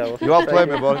played. Thank you, Devil. You all played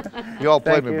me, buddy. You all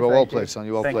played me, you, bro. Well thank you. played, son.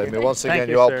 You all Thank played you. me. Once Thank again,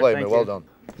 you, you all sir. played me. Thank Well you. done.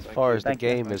 As far as the Thank you.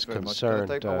 game Thanks is very much. Can I concerned,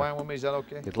 take my wine with me? Is that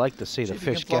okay? you'd like to see the if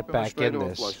you fish can get flop him back straight in over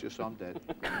this. flush, just so I'm dead.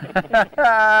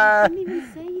 I didn't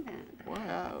even say that.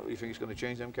 Wow. You think he's going to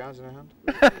change them cards in her hand?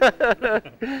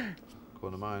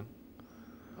 According to mine.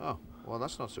 Oh, well,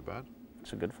 that's not so bad.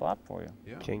 It's a good flop for you.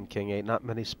 Yeah. King, King 8. Not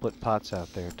many split pots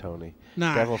out there, Tony.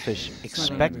 Nah. Devilfish It's not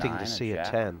gonna expecting be to nine, see a a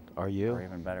jack. 10. Are Or you?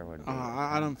 even better would be.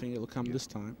 I don't think it'll come this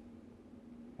time.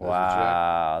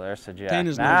 Wow, there's the jack. 10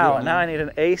 is no Now, good. now I need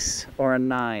an ace or a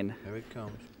 9. Here it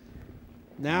comes.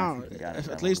 Now, think you got it, at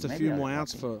Devil. least a Maybe few I more got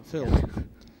outs it. for Phil.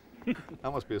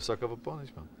 That must be a suck of a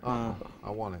punishment. Uh, I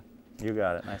want it. You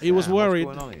got it. Nice He was hand. worried.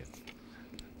 What's going on here?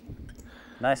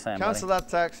 Nice hand, Cancel buddy. that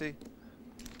taxi.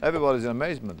 Everybody's in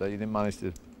amazement that you didn't manage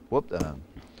to whoop the hand.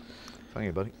 Thank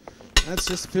you, buddy. That's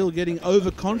just Phil getting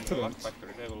overconfident. Factor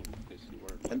Devilfish, you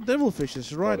were. And Devilfish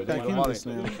is right back in this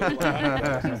now.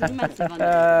 It was a massive under.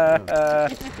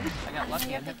 I got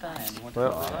lucky and hit the hand. Went to the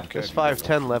Well, left. this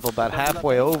 5-10 level about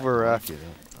halfway over. Do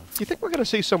you think we're going to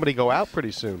see somebody go out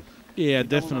pretty soon? Yeah,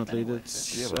 definitely.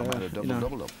 That's, Yeah, but I'm at a you know,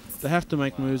 double up. they have to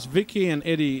make moves. Vicky and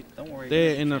Eddy, Don't worry,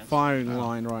 they're you got in a chance. firing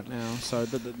line right now, so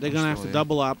they're going to have to yeah.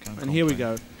 double up. Can't And here we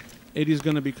complain. go. Eddie's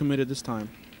going to be committed this time.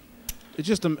 It's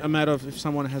just a matter of if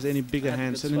someone has any bigger Had a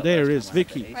hands. good And spot there last is time,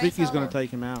 Vicky. like an ace. Vicky's going to take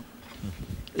him out.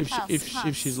 If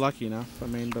Pass. she's lucky enough, I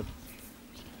mean, but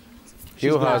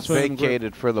she's got Juha's firm grip.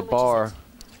 vacated for the bar,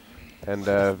 and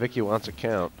Vicky wants a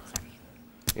count.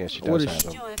 Yeah, she What does is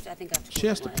have she- them. She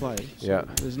has to play. So Yeah.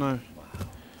 There's no.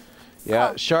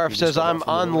 Yeah, Scharf says I'm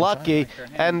unlucky,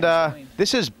 and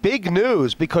this is big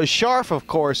news because Scharf, of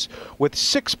course, with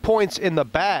 6 points in the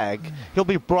bag, he'll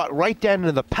be brought right down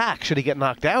into the pack should he get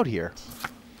knocked out here.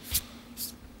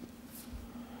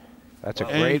 That's a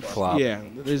great flop. Yeah,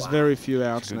 there's very few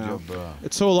outs Good now. job,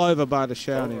 It's all over by the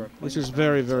shouting, which is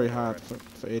very, very hard for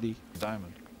Eddy.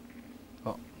 Diamond.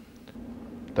 Oh.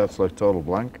 That's like total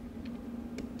blank.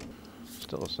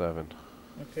 Still a 7.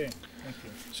 Okay, thank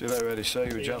you. See you later, Eddie. Say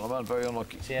you're a gentleman. Very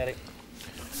unlucky. See, Eddy?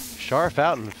 Scharf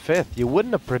out in 5th. You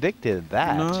wouldn't have predicted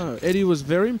that. No, Eddy was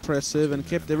very impressive and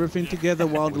kept everything together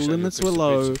while the limits were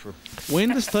low. When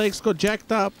the stakes got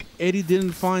jacked up, Eddy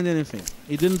didn't find anything.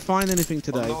 He didn't find anything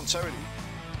today.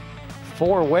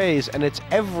 4 ways, and it's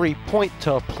every point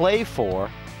to play for.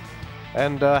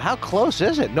 And how close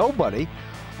is it? Nobody.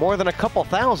 More than a couple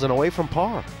thousand away from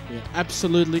par. Yeah,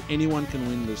 absolutely anyone can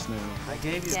win this now. I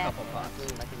gave you a couple pots.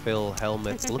 Phil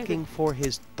Hellmuth looking for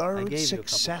his I 3rd gave you a couple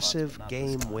successive bucks, but not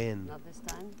game this time. win. Not this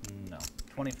time. No.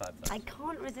 25,000. I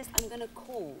can't resist. I'm going to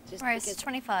call. Just Right, it's because.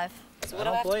 25. So I what don't do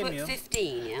I have to blame put? you.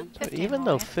 15, yeah? But 15 even more,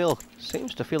 though yeah. Phil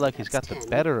seems to feel like he's got the That's 10.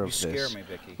 better You of scare this me,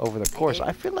 Vicky. over the course,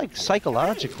 I feel like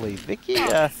psychologically, Vicky,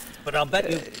 But I'll bet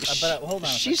you. Hold on.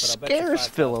 she scares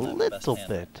Phil a little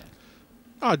bit.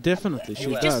 Oh, definitely she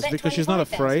You does, bet because she's not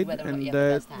 25,000 afraid, whether or not and you have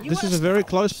the best hand. this is a very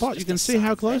close pot. You can see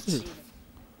how close it is.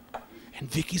 And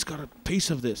Vicky's got a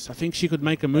piece of this. I think she could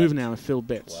make a move now if Phil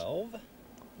bets. 12.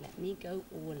 Let me go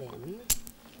all in.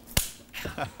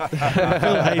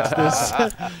 Phil hates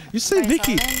this. You see,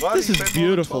 Vicky, Why this do you is pay more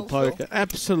than beautiful 12, poker.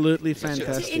 Absolutely To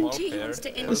fantastic.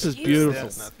 This is beautiful.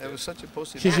 It was such a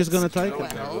pussy. She's just going to take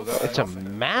it. It's a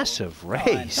massive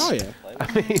race. Oh, yeah.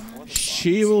 I mean,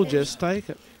 She will just take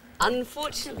it.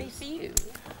 Unfortunately for you.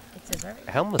 It's a very.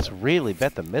 Hellmuth's really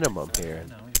bet the minimum here.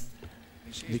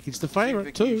 Vicky's the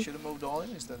favourite too. He should have moved all in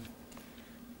instead.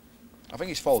 I think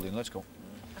he's folding. Let's go.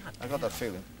 I got that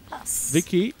feeling.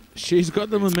 Vicky, she's got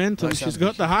the momentum, Nice she's hand,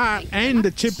 got the heart, and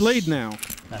the chip lead now.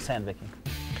 Nice hand, Vicky.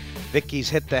 Vicky's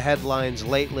hit the headlines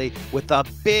lately with a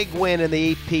big win in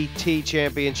the EPT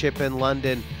Championship in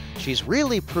London. She's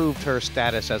really proved her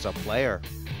status as a player.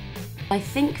 I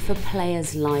think for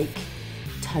players like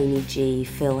Tony G,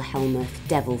 Phil Hellmuth,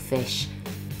 Devilfish,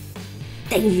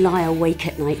 they lie awake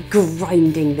at night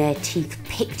grinding their teeth,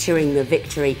 picturing the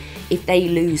victory. If they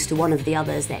lose to one of the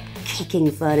others, they're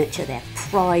kicking furniture, their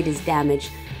pride is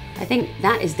damaged. I think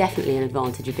that is definitely an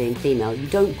advantage of being female. You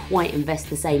don't quite invest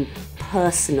the same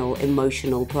personal,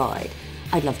 emotional pride.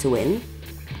 I'd love to win.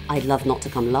 I'd love not to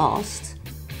come last.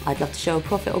 I'd love to show a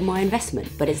profit on my investment,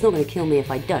 but it's not going to kill me if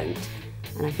I don't.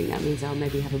 And I think that means I'll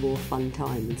maybe have a more fun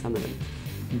time than some of them.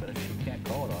 But if you can't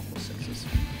call it off with sixes.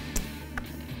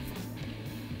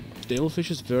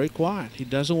 Devilfish is very quiet. He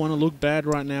doesn't want to look bad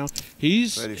right now.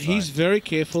 He's very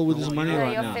careful with his money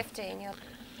right you're now. 15.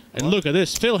 And look at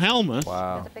this, Phil Hellmuth.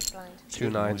 Wow. The big blind. 2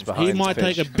 9s behind. He might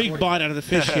fish. take a big bite out of the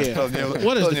fish here.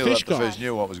 What is the fish The got? fish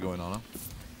knew what was going on.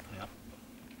 Huh?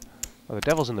 Well, the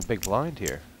devil's in the big blind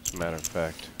here, as a matter of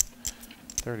fact.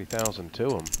 30,000 to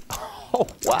him. Oh,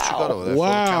 wow.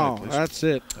 Wow, that's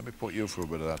it. Let me put you through a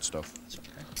bit of that stuff.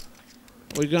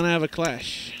 We're going to have a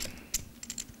clash.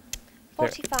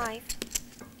 45.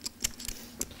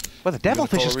 Well, the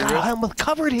Devilfish has got Hellmuth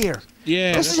covered here.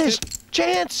 Yeah. This is his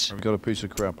chance. I've got a piece of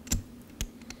crap.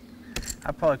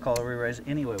 I'd probably call a re-raise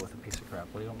anyway with a piece of crap.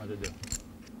 What do you want me to do?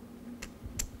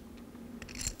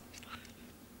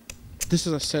 This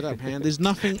is a setup hand. There's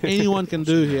nothing anyone can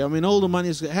do here. I mean, all the money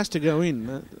has to go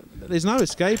in. There's no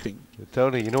escaping.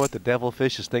 Tony, you know what the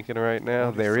Devilfish is thinking right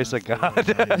now? There is a God.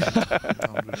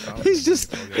 He's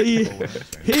just, he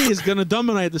is going to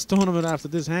dominate this tournament after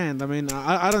this hand. I mean,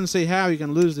 I don't see how he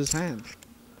can lose this hand.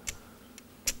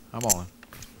 I'm on.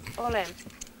 All in.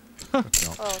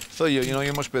 Phil, you know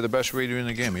you must be the best reader in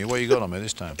the game. What you got on me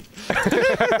this time? Didn't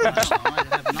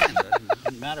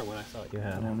matter what I thought you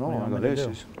had. I don't know. I got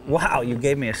aces. Wow, you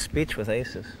gave me a speech with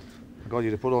aces. I got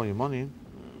you to put all your money in.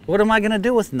 What am I going to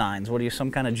do with nines? What are you,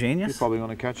 some kind of You're genius? probably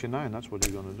going to catch a 9. That's what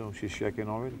you're going to do. She's checking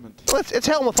already. Well, it's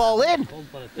Hellmuth all in.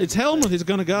 It's Hellmuth who's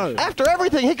going to go. After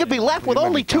everything, he could be left with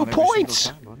only 2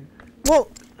 points. Well,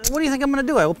 what do you think I'm going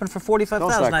to do? I opened for 45,000.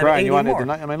 Don't start I have crying. 80 You want more. it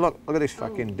tonight? I mean, look at this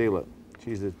fucking dealer.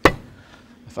 Jesus.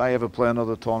 If I ever play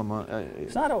another tournament,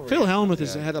 It's not over. Phil Hellmuth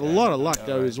has had a lot of luck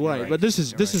go his way, but this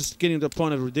is getting to the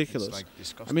point of ridiculous.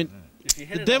 I mean,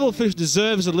 the Devilfish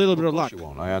deserves a little bit of luck.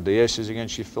 I had the aces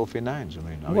against your filthy 9s.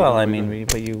 Well,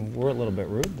 but you were a little bit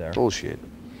rude there. Bullshit.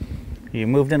 You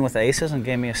moved in with aces and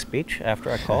gave me a speech after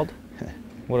I called.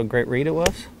 What a great read it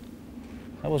was.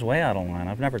 That was way out of line.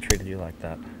 I've never treated you like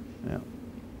that. Yeah.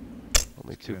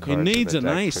 Only 2 cards He in needs the an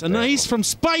deck ace. for An Devil. ace from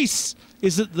space.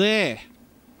 Is it there?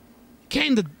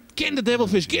 Can the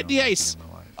Devilfish get the ace?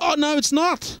 Oh, no, it's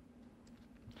not.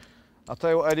 I'll tell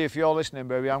you what, Eddie, if you're listening,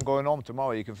 baby, I'm going home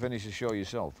tomorrow. You can finish the show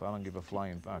yourself. I don't give a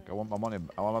flying fuck. I want my money.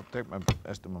 I want to take my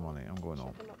rest of my money. I'm going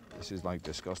home. This is like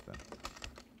disgusting.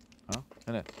 Huh?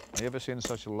 Innit? Have you ever seen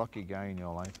such a lucky guy in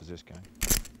your life as this guy?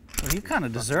 Well, you kind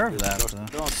of deserve that, Don't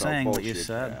talk saying what you bullshit,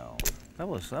 said. pal. That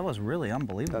was really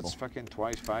unbelievable. That's fucking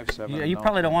twice, 5, 7. You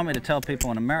probably don't want me to tell people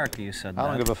in America you said that. I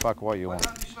don't give a fuck what you want.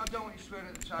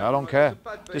 I don't care.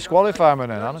 Disqualify me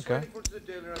then. I don't care.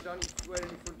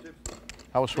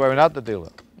 I was swearing at the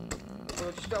dealer.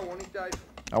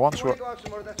 I want swear.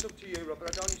 That's up to you, Robert.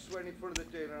 I don't need swearing in front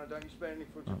of the dealer, and I don't need swearing in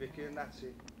front of Vicky, and that's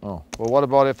it. Oh, well, what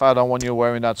about if I don't want you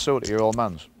wearing that suit at your old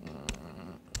man's?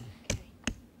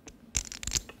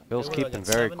 Bill's keeping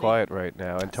very quiet right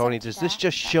now. And Tony, does this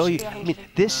just show you? I mean,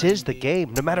 this is the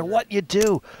game. No matter what you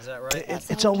do,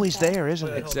 it's always there, isn't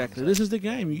it? Exactly. This is the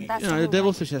game. You know, the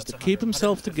Devilfish has to keep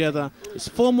himself together. There's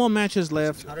 4 more matches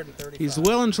left. He's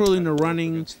well and truly in the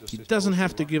running. He doesn't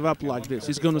have to give up like this.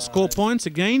 He's going to score points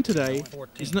again today.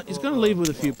 He's going to leave with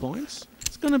a few points.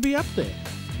 It's going to be up there.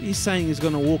 He's saying he's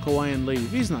going to walk away and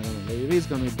leave. He's not going to leave. He's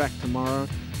going to be back tomorrow,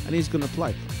 and he's going to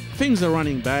play. Things are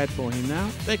running bad for him now.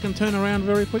 They can turn around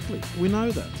very quickly. We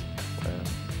know that.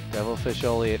 Devilfish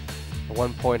only at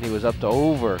one point he was up to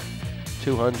over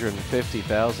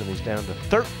 250,000. He's down to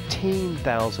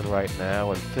 13,000 right now,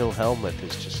 and Phil Hellmuth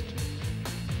is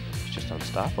just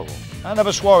unstoppable. I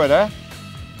never swore at her.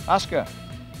 Ask her.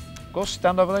 Go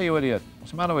stand over there, you idiot. What's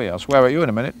the matter with you? I'll swear at you in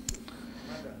a minute.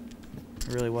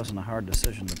 It really wasn't a hard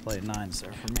decision to play 9s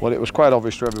there for me. Well, it was quite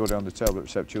obvious to everybody on the table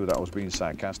except you that I was being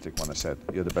sarcastic when I said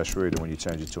you're the best reader when you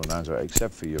change it to a 9s,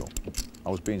 except for you. I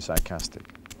was being sarcastic.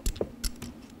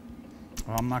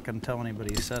 Well, I'm not going to tell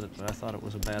anybody you said it, but I thought it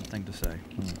was a bad thing to say.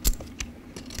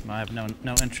 I have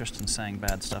no interest in saying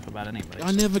bad stuff about anybody.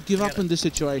 I never give up in this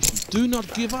situation. Do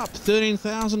not give up.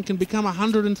 13,000 can become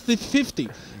 150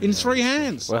 in 3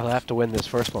 hands. Well, he'll have to win this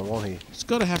first one, won't he? He's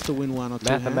got to have to win 1 or 2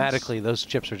 hands. Mathematically, those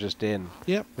chips are just in.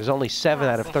 Yep. There's only 7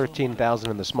 out of 13,000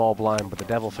 in the small blind, but the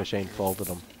Devilfish ain't folded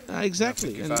them.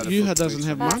 Exactly. And Juha doesn't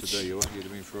have much.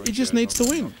 He just needs to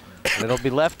win. And it'll be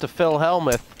left to Phil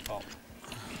Hellmuth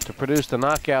to produce the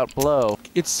knockout blow.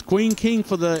 It's Queen King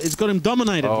for the... It's got him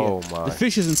dominated here. My. The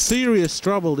fish is in serious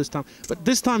trouble this time. But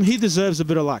this time he deserves a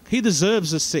bit of luck. He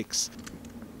deserves a 6.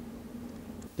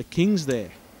 The King's there.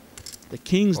 The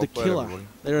King's the killer.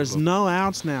 There is no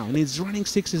outs now. And he's running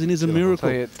 6s. He needs a miracle.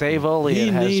 Dave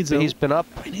Olliott he's been up,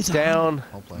 down,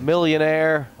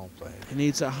 millionaire. He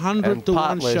needs 100 to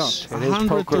 1 shot. In his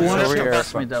poker career.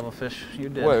 Trust me, Devilfish. You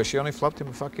did. Wait, she only flopped him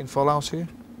a fucking full house here?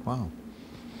 Wow.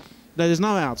 There's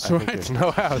no outs, right? There's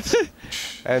no outs.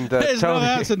 And there's Tony, no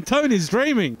outs, and Tony's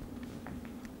dreaming.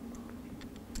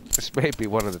 This may be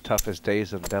one of the toughest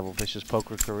days of Devilfish's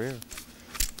poker career.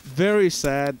 Very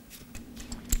sad.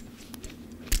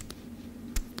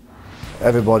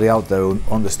 Everybody out there who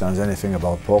understands anything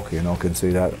about poker, you know, can see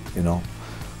that, you know,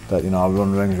 I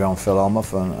run rings around Phil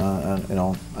Hellmuth and you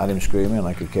know, had him screaming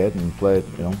like a kid and played,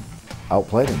 you know,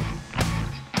 outplayed him.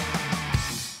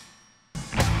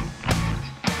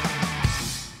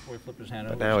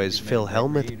 But now is Phil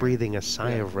Hellmuth breathing a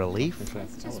sigh of relief? That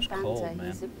was cold,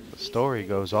 man. The story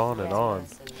goes on and on.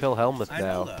 Phil Hellmuth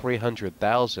now,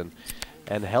 300,000,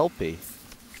 and Helppi.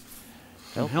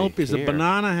 Helppi's a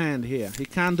banana hand here. He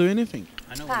can't do anything.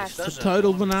 I know what he does. It's a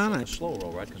total banana. Slow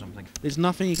roll, right? Because I'm thinking. There's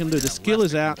nothing he can do. The skill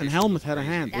is out, and Hellmuth had a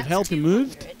hand. If Helppi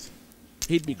moved,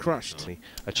 he'd be crushed.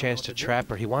 A chance to trap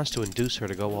her. He wants to induce her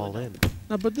to go all in.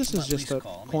 No, but this is just a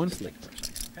coin flip.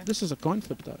 This is a coin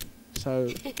flip, though. So,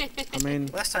 I mean...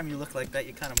 Last time you looked like that,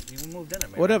 you moved in it,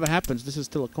 maybe. Whatever happens, this is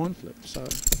still a coin flip, so...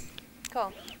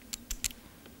 Cool.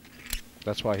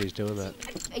 That's why he's doing that.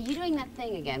 Are you doing that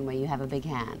thing again where you have a big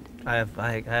hand? I have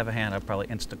a hand. I'd probably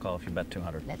insta-call if you bet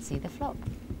 200. Let's see the flop.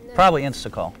 No. Probably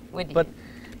insta-call. Would you? But,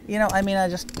 you know, I mean,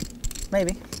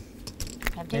 maybe.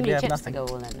 Have too many chips to go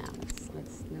all in now.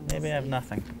 Maybe I have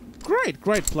nothing. Great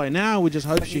play. Now we just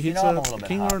hope she hits a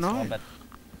king or an eye. I'll bet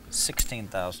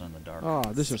 16,000 in the dark. Oh,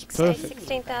 this is perfect.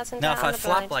 16,000. Now, if I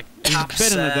flop like top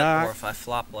bet in the set, dark. or if I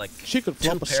flop like she could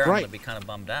flop a pair, I'm straight. gonna be kind of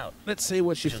bummed out. Let's see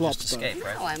what she flops. Escape,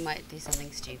 right? Oh, I might do something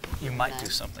stupid. You might do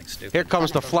something stupid. Here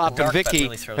comes the flop, and Vicky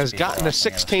has gotten a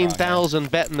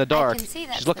 16,000 bet in the dark.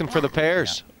 She's looking for the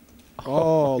pairs.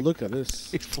 Oh, look at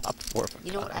this. He flopped 4.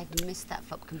 You know what? I've missed that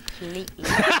flop completely.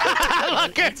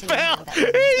 Look at Phil.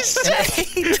 He's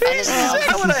 6.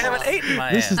 How would I have an 8 in my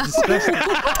hand? This is disgusting.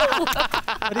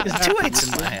 There's 2 8s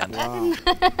in my hand. Wow.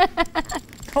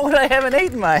 How would I have an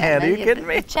 8 in my hand? Are you kidding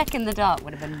me? Check in the dark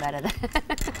would have been better there.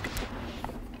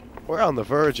 We're on the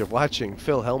verge of watching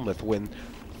Phil Hellmuth win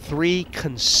 3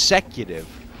 consecutive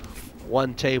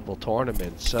one-table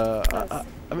tournaments. I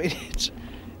mean,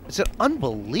 it's an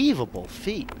unbelievable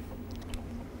feat.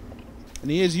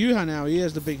 And he has Juha now. He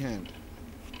has the big hand.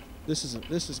 This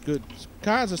is good.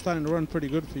 Cards are starting to run pretty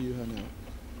good for Juha now.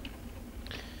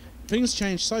 Things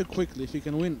change so quickly. If you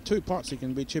can win 2 pots, you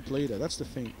can be chip leader. That's the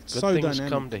thing. It's Good so things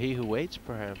dynamic. come to he who waits,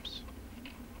 perhaps.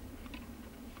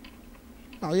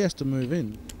 Oh, he has to move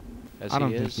in. As I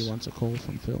don't he think is. he wants a call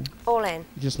from Phil. All in.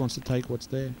 He just wants to take what's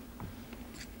there.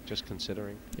 Just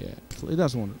considering. Yeah, he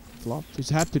doesn't want to flop. He's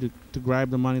happy to grab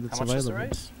the money that's How much available.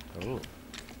 is the race? Oh.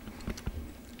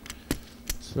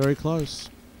 It's very close.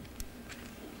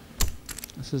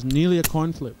 This is nearly a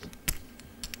coin flip.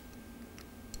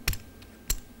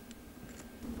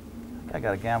 I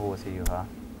gotta gamble with you, Juha.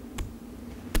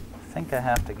 I think I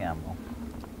have to gamble.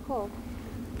 Cool.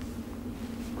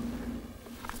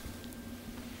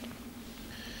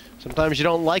 Sometimes you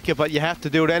don't like it, but you have to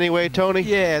do it anyway, Tony.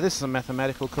 Yeah, this is a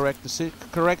mathematical correct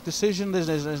decision.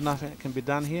 There's nothing that can be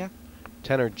done here.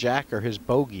 10 or jack or his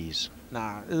bogeys.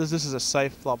 Nah, this is a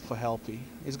safe flop for Helppi.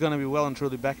 He's going to be well and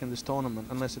truly back in this tournament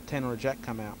unless a 10 or a jack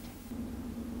come out.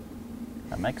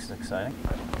 That makes it exciting.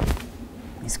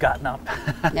 He's gotten up.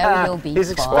 No, he'll be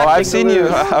He's fine. Well, I've seen you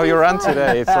how you run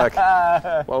today. It's like,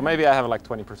 well, maybe I have like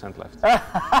 20% left.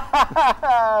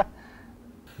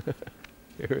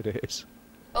 Here it is.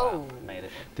 Oh, made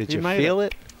it. Did You you made feel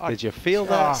it? Did you feel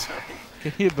that?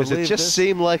 Can you Does believe it just this?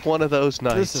 seem like one of those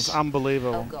nights? This is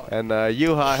unbelievable. God. And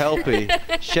Juha Helppi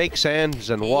shakes hands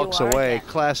and walks You are away. again.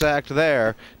 Class act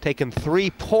there, taking 3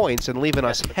 points and leaving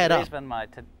us But head today's up. been my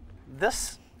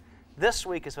this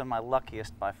week has been my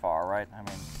luckiest by far, right? I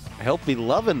mean, Helppi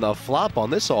loving the flop on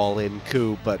this all-in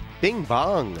coup, but bing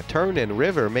bong, turn and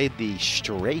river made the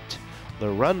straight. The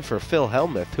run for Phil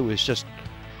Hellmuth, who is just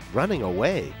running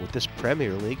away with this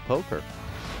Premier League poker.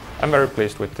 I'm very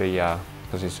pleased with the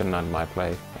position and my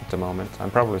play at the moment.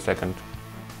 I'm probably second,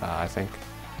 I think,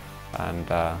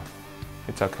 and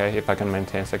it's okay if I can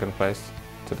maintain second place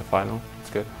to the final. It's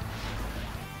good.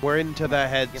 We're into the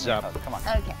heads up. Come on.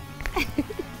 Okay.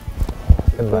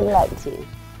 Good luck to you.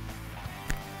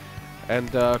 And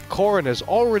Coren has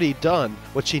already done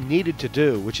what she needed to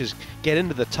do, which is get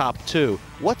into the top 2.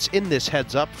 What's in this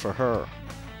heads up for her?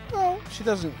 Well, she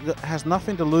has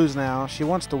nothing to lose now. She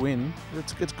wants to win.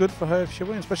 It's good for her if she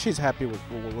wins, but she's happy with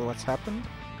what's happened.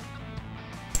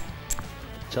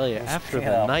 I tell you, after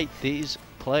the night these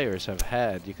players have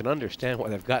had, you can understand why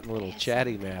they've gotten a little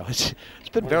chatty now. It's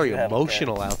been very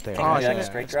emotional out there. Oh, yeah,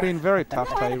 it's been very tough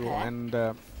table, and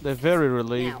they're very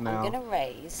relieved now. I'm gonna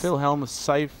raise. Phil Hellmuth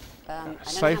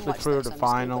safely through the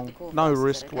final. No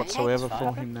risk whatsoever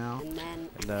for him now.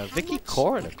 And Vicky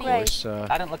Coren, of course.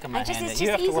 I didn't look at my hand yet. You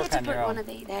have to work on your own.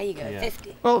 There you go,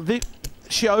 50. Well,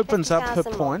 she opens up her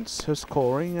points, her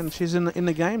scoring, and she's in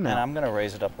the game now. And I'm going to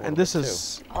raise it up a little and this bit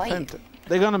is too.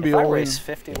 They're going to be if all I raise in.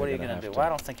 50, what are you going to do? Well, I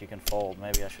don't think you can fold.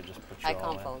 Maybe I should just put you all in. I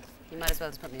can't fold. You might as well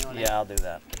just put me all in. Yeah, I'll do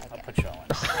that. Okay. I'll put you all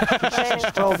in.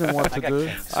 She's told him what to do.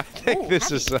 Kings. I think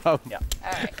this is... Yeah. All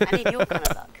right, I need your kind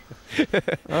of luck.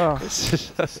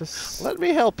 Let me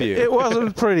help you. It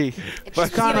wasn't pretty.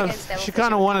 She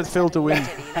kind of wanted Phil to win.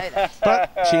 But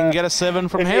she can get a 7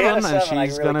 from heaven, and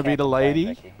she's going to be the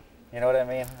lady you know what I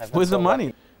mean? with the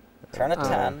money. Turn a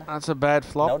 10. That's a bad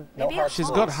flop. No hearts. She's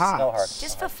got hearts. No hearts.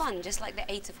 Just for fun, just like the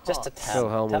 8 of hearts. Just a 10. Phil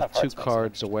Hellmuth 10 of hearts 2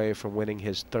 cards away from winning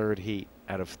his 3rd heat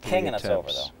out of 3 King and it's over,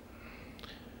 attempts.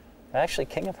 though. Actually,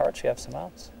 King of Hearts, you have some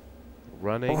outs.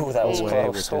 Running Ooh, that was away close.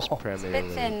 with this It's a Premier bit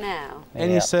League. thin now.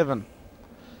 Any 7.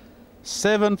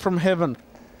 7 from heaven.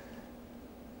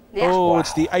 Yeah. Oh,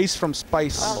 it's the ace from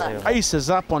space. Well done. Ace is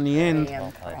up on the end.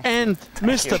 And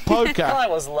Mr. Poker, I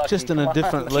was lucky. just in a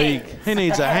different league. He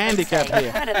needs a handicap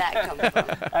here. Where did that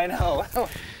come from? I know.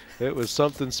 It was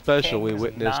something special we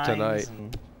witnessed tonight.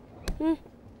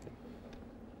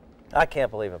 I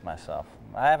can't believe it myself.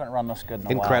 I haven't run this good in a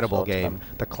while. Incredible game.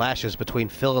 The clashes between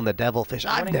Phil and the Devilfish.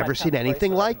 I've Winning never my seen 10th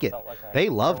anything place, I like it. felt like I They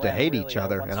love to ran hate really- each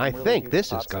other, won and some I really think huge this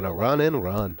is pots going to of run and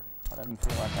run. I didn't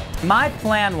feel like I was. My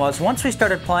plan was, once we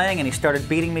started playing and he started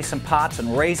beating me some pots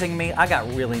and raising me, I got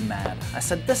really mad. I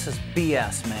said, this is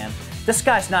BS, man. This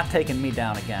guy's not taking me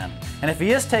down again. And if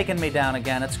he is taking me down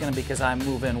again, it's going to be because I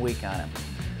move in weak on him.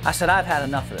 I said, I've had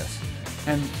enough of this.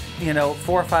 And, you know,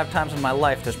 4 or 5 times in my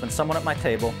life, there's been someone at my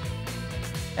table,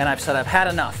 and I've said, I've had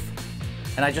enough.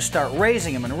 And I just start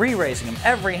raising him and re-raising him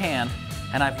every hand,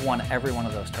 and I've won every one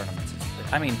of those tournaments.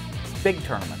 I mean, big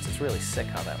tournaments. It's really sick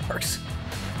how that works.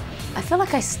 I feel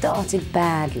like I started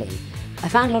badly. I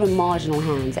found a lot of marginal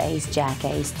hands, ace, jack,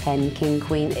 ace, 10, king,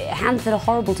 queen, hands that are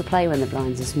horrible to play when the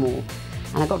blinds are small.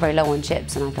 And I got very low on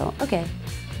chips and I thought, okay,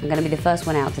 I'm gonna be the first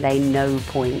one out today, no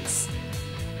points.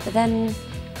 But then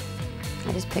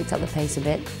I just picked up the pace a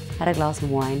bit, had a glass of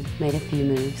wine, made a few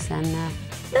moves, and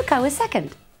look, I was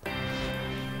second.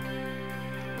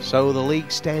 So the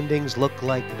league standings look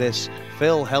like this.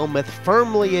 Phil Hellmuth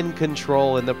firmly in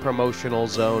control in the promotional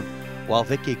zone, while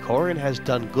Vicky Coren has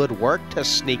done good work to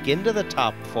sneak into the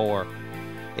top 4.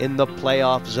 In the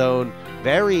playoff zone,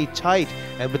 very tight,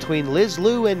 and between Liz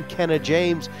Lou and Kenna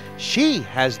James, she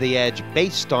has the edge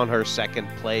based on her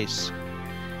 2nd place.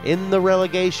 In the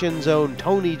relegation zone,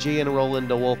 Tony G and Roland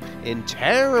DeWolf in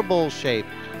terrible shape,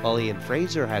 while Ian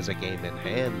Fraser has a game in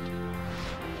hand.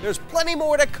 There's plenty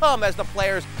more to come as the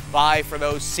players vie for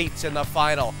those seats in the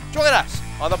final. Join us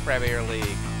on the Premier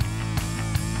League.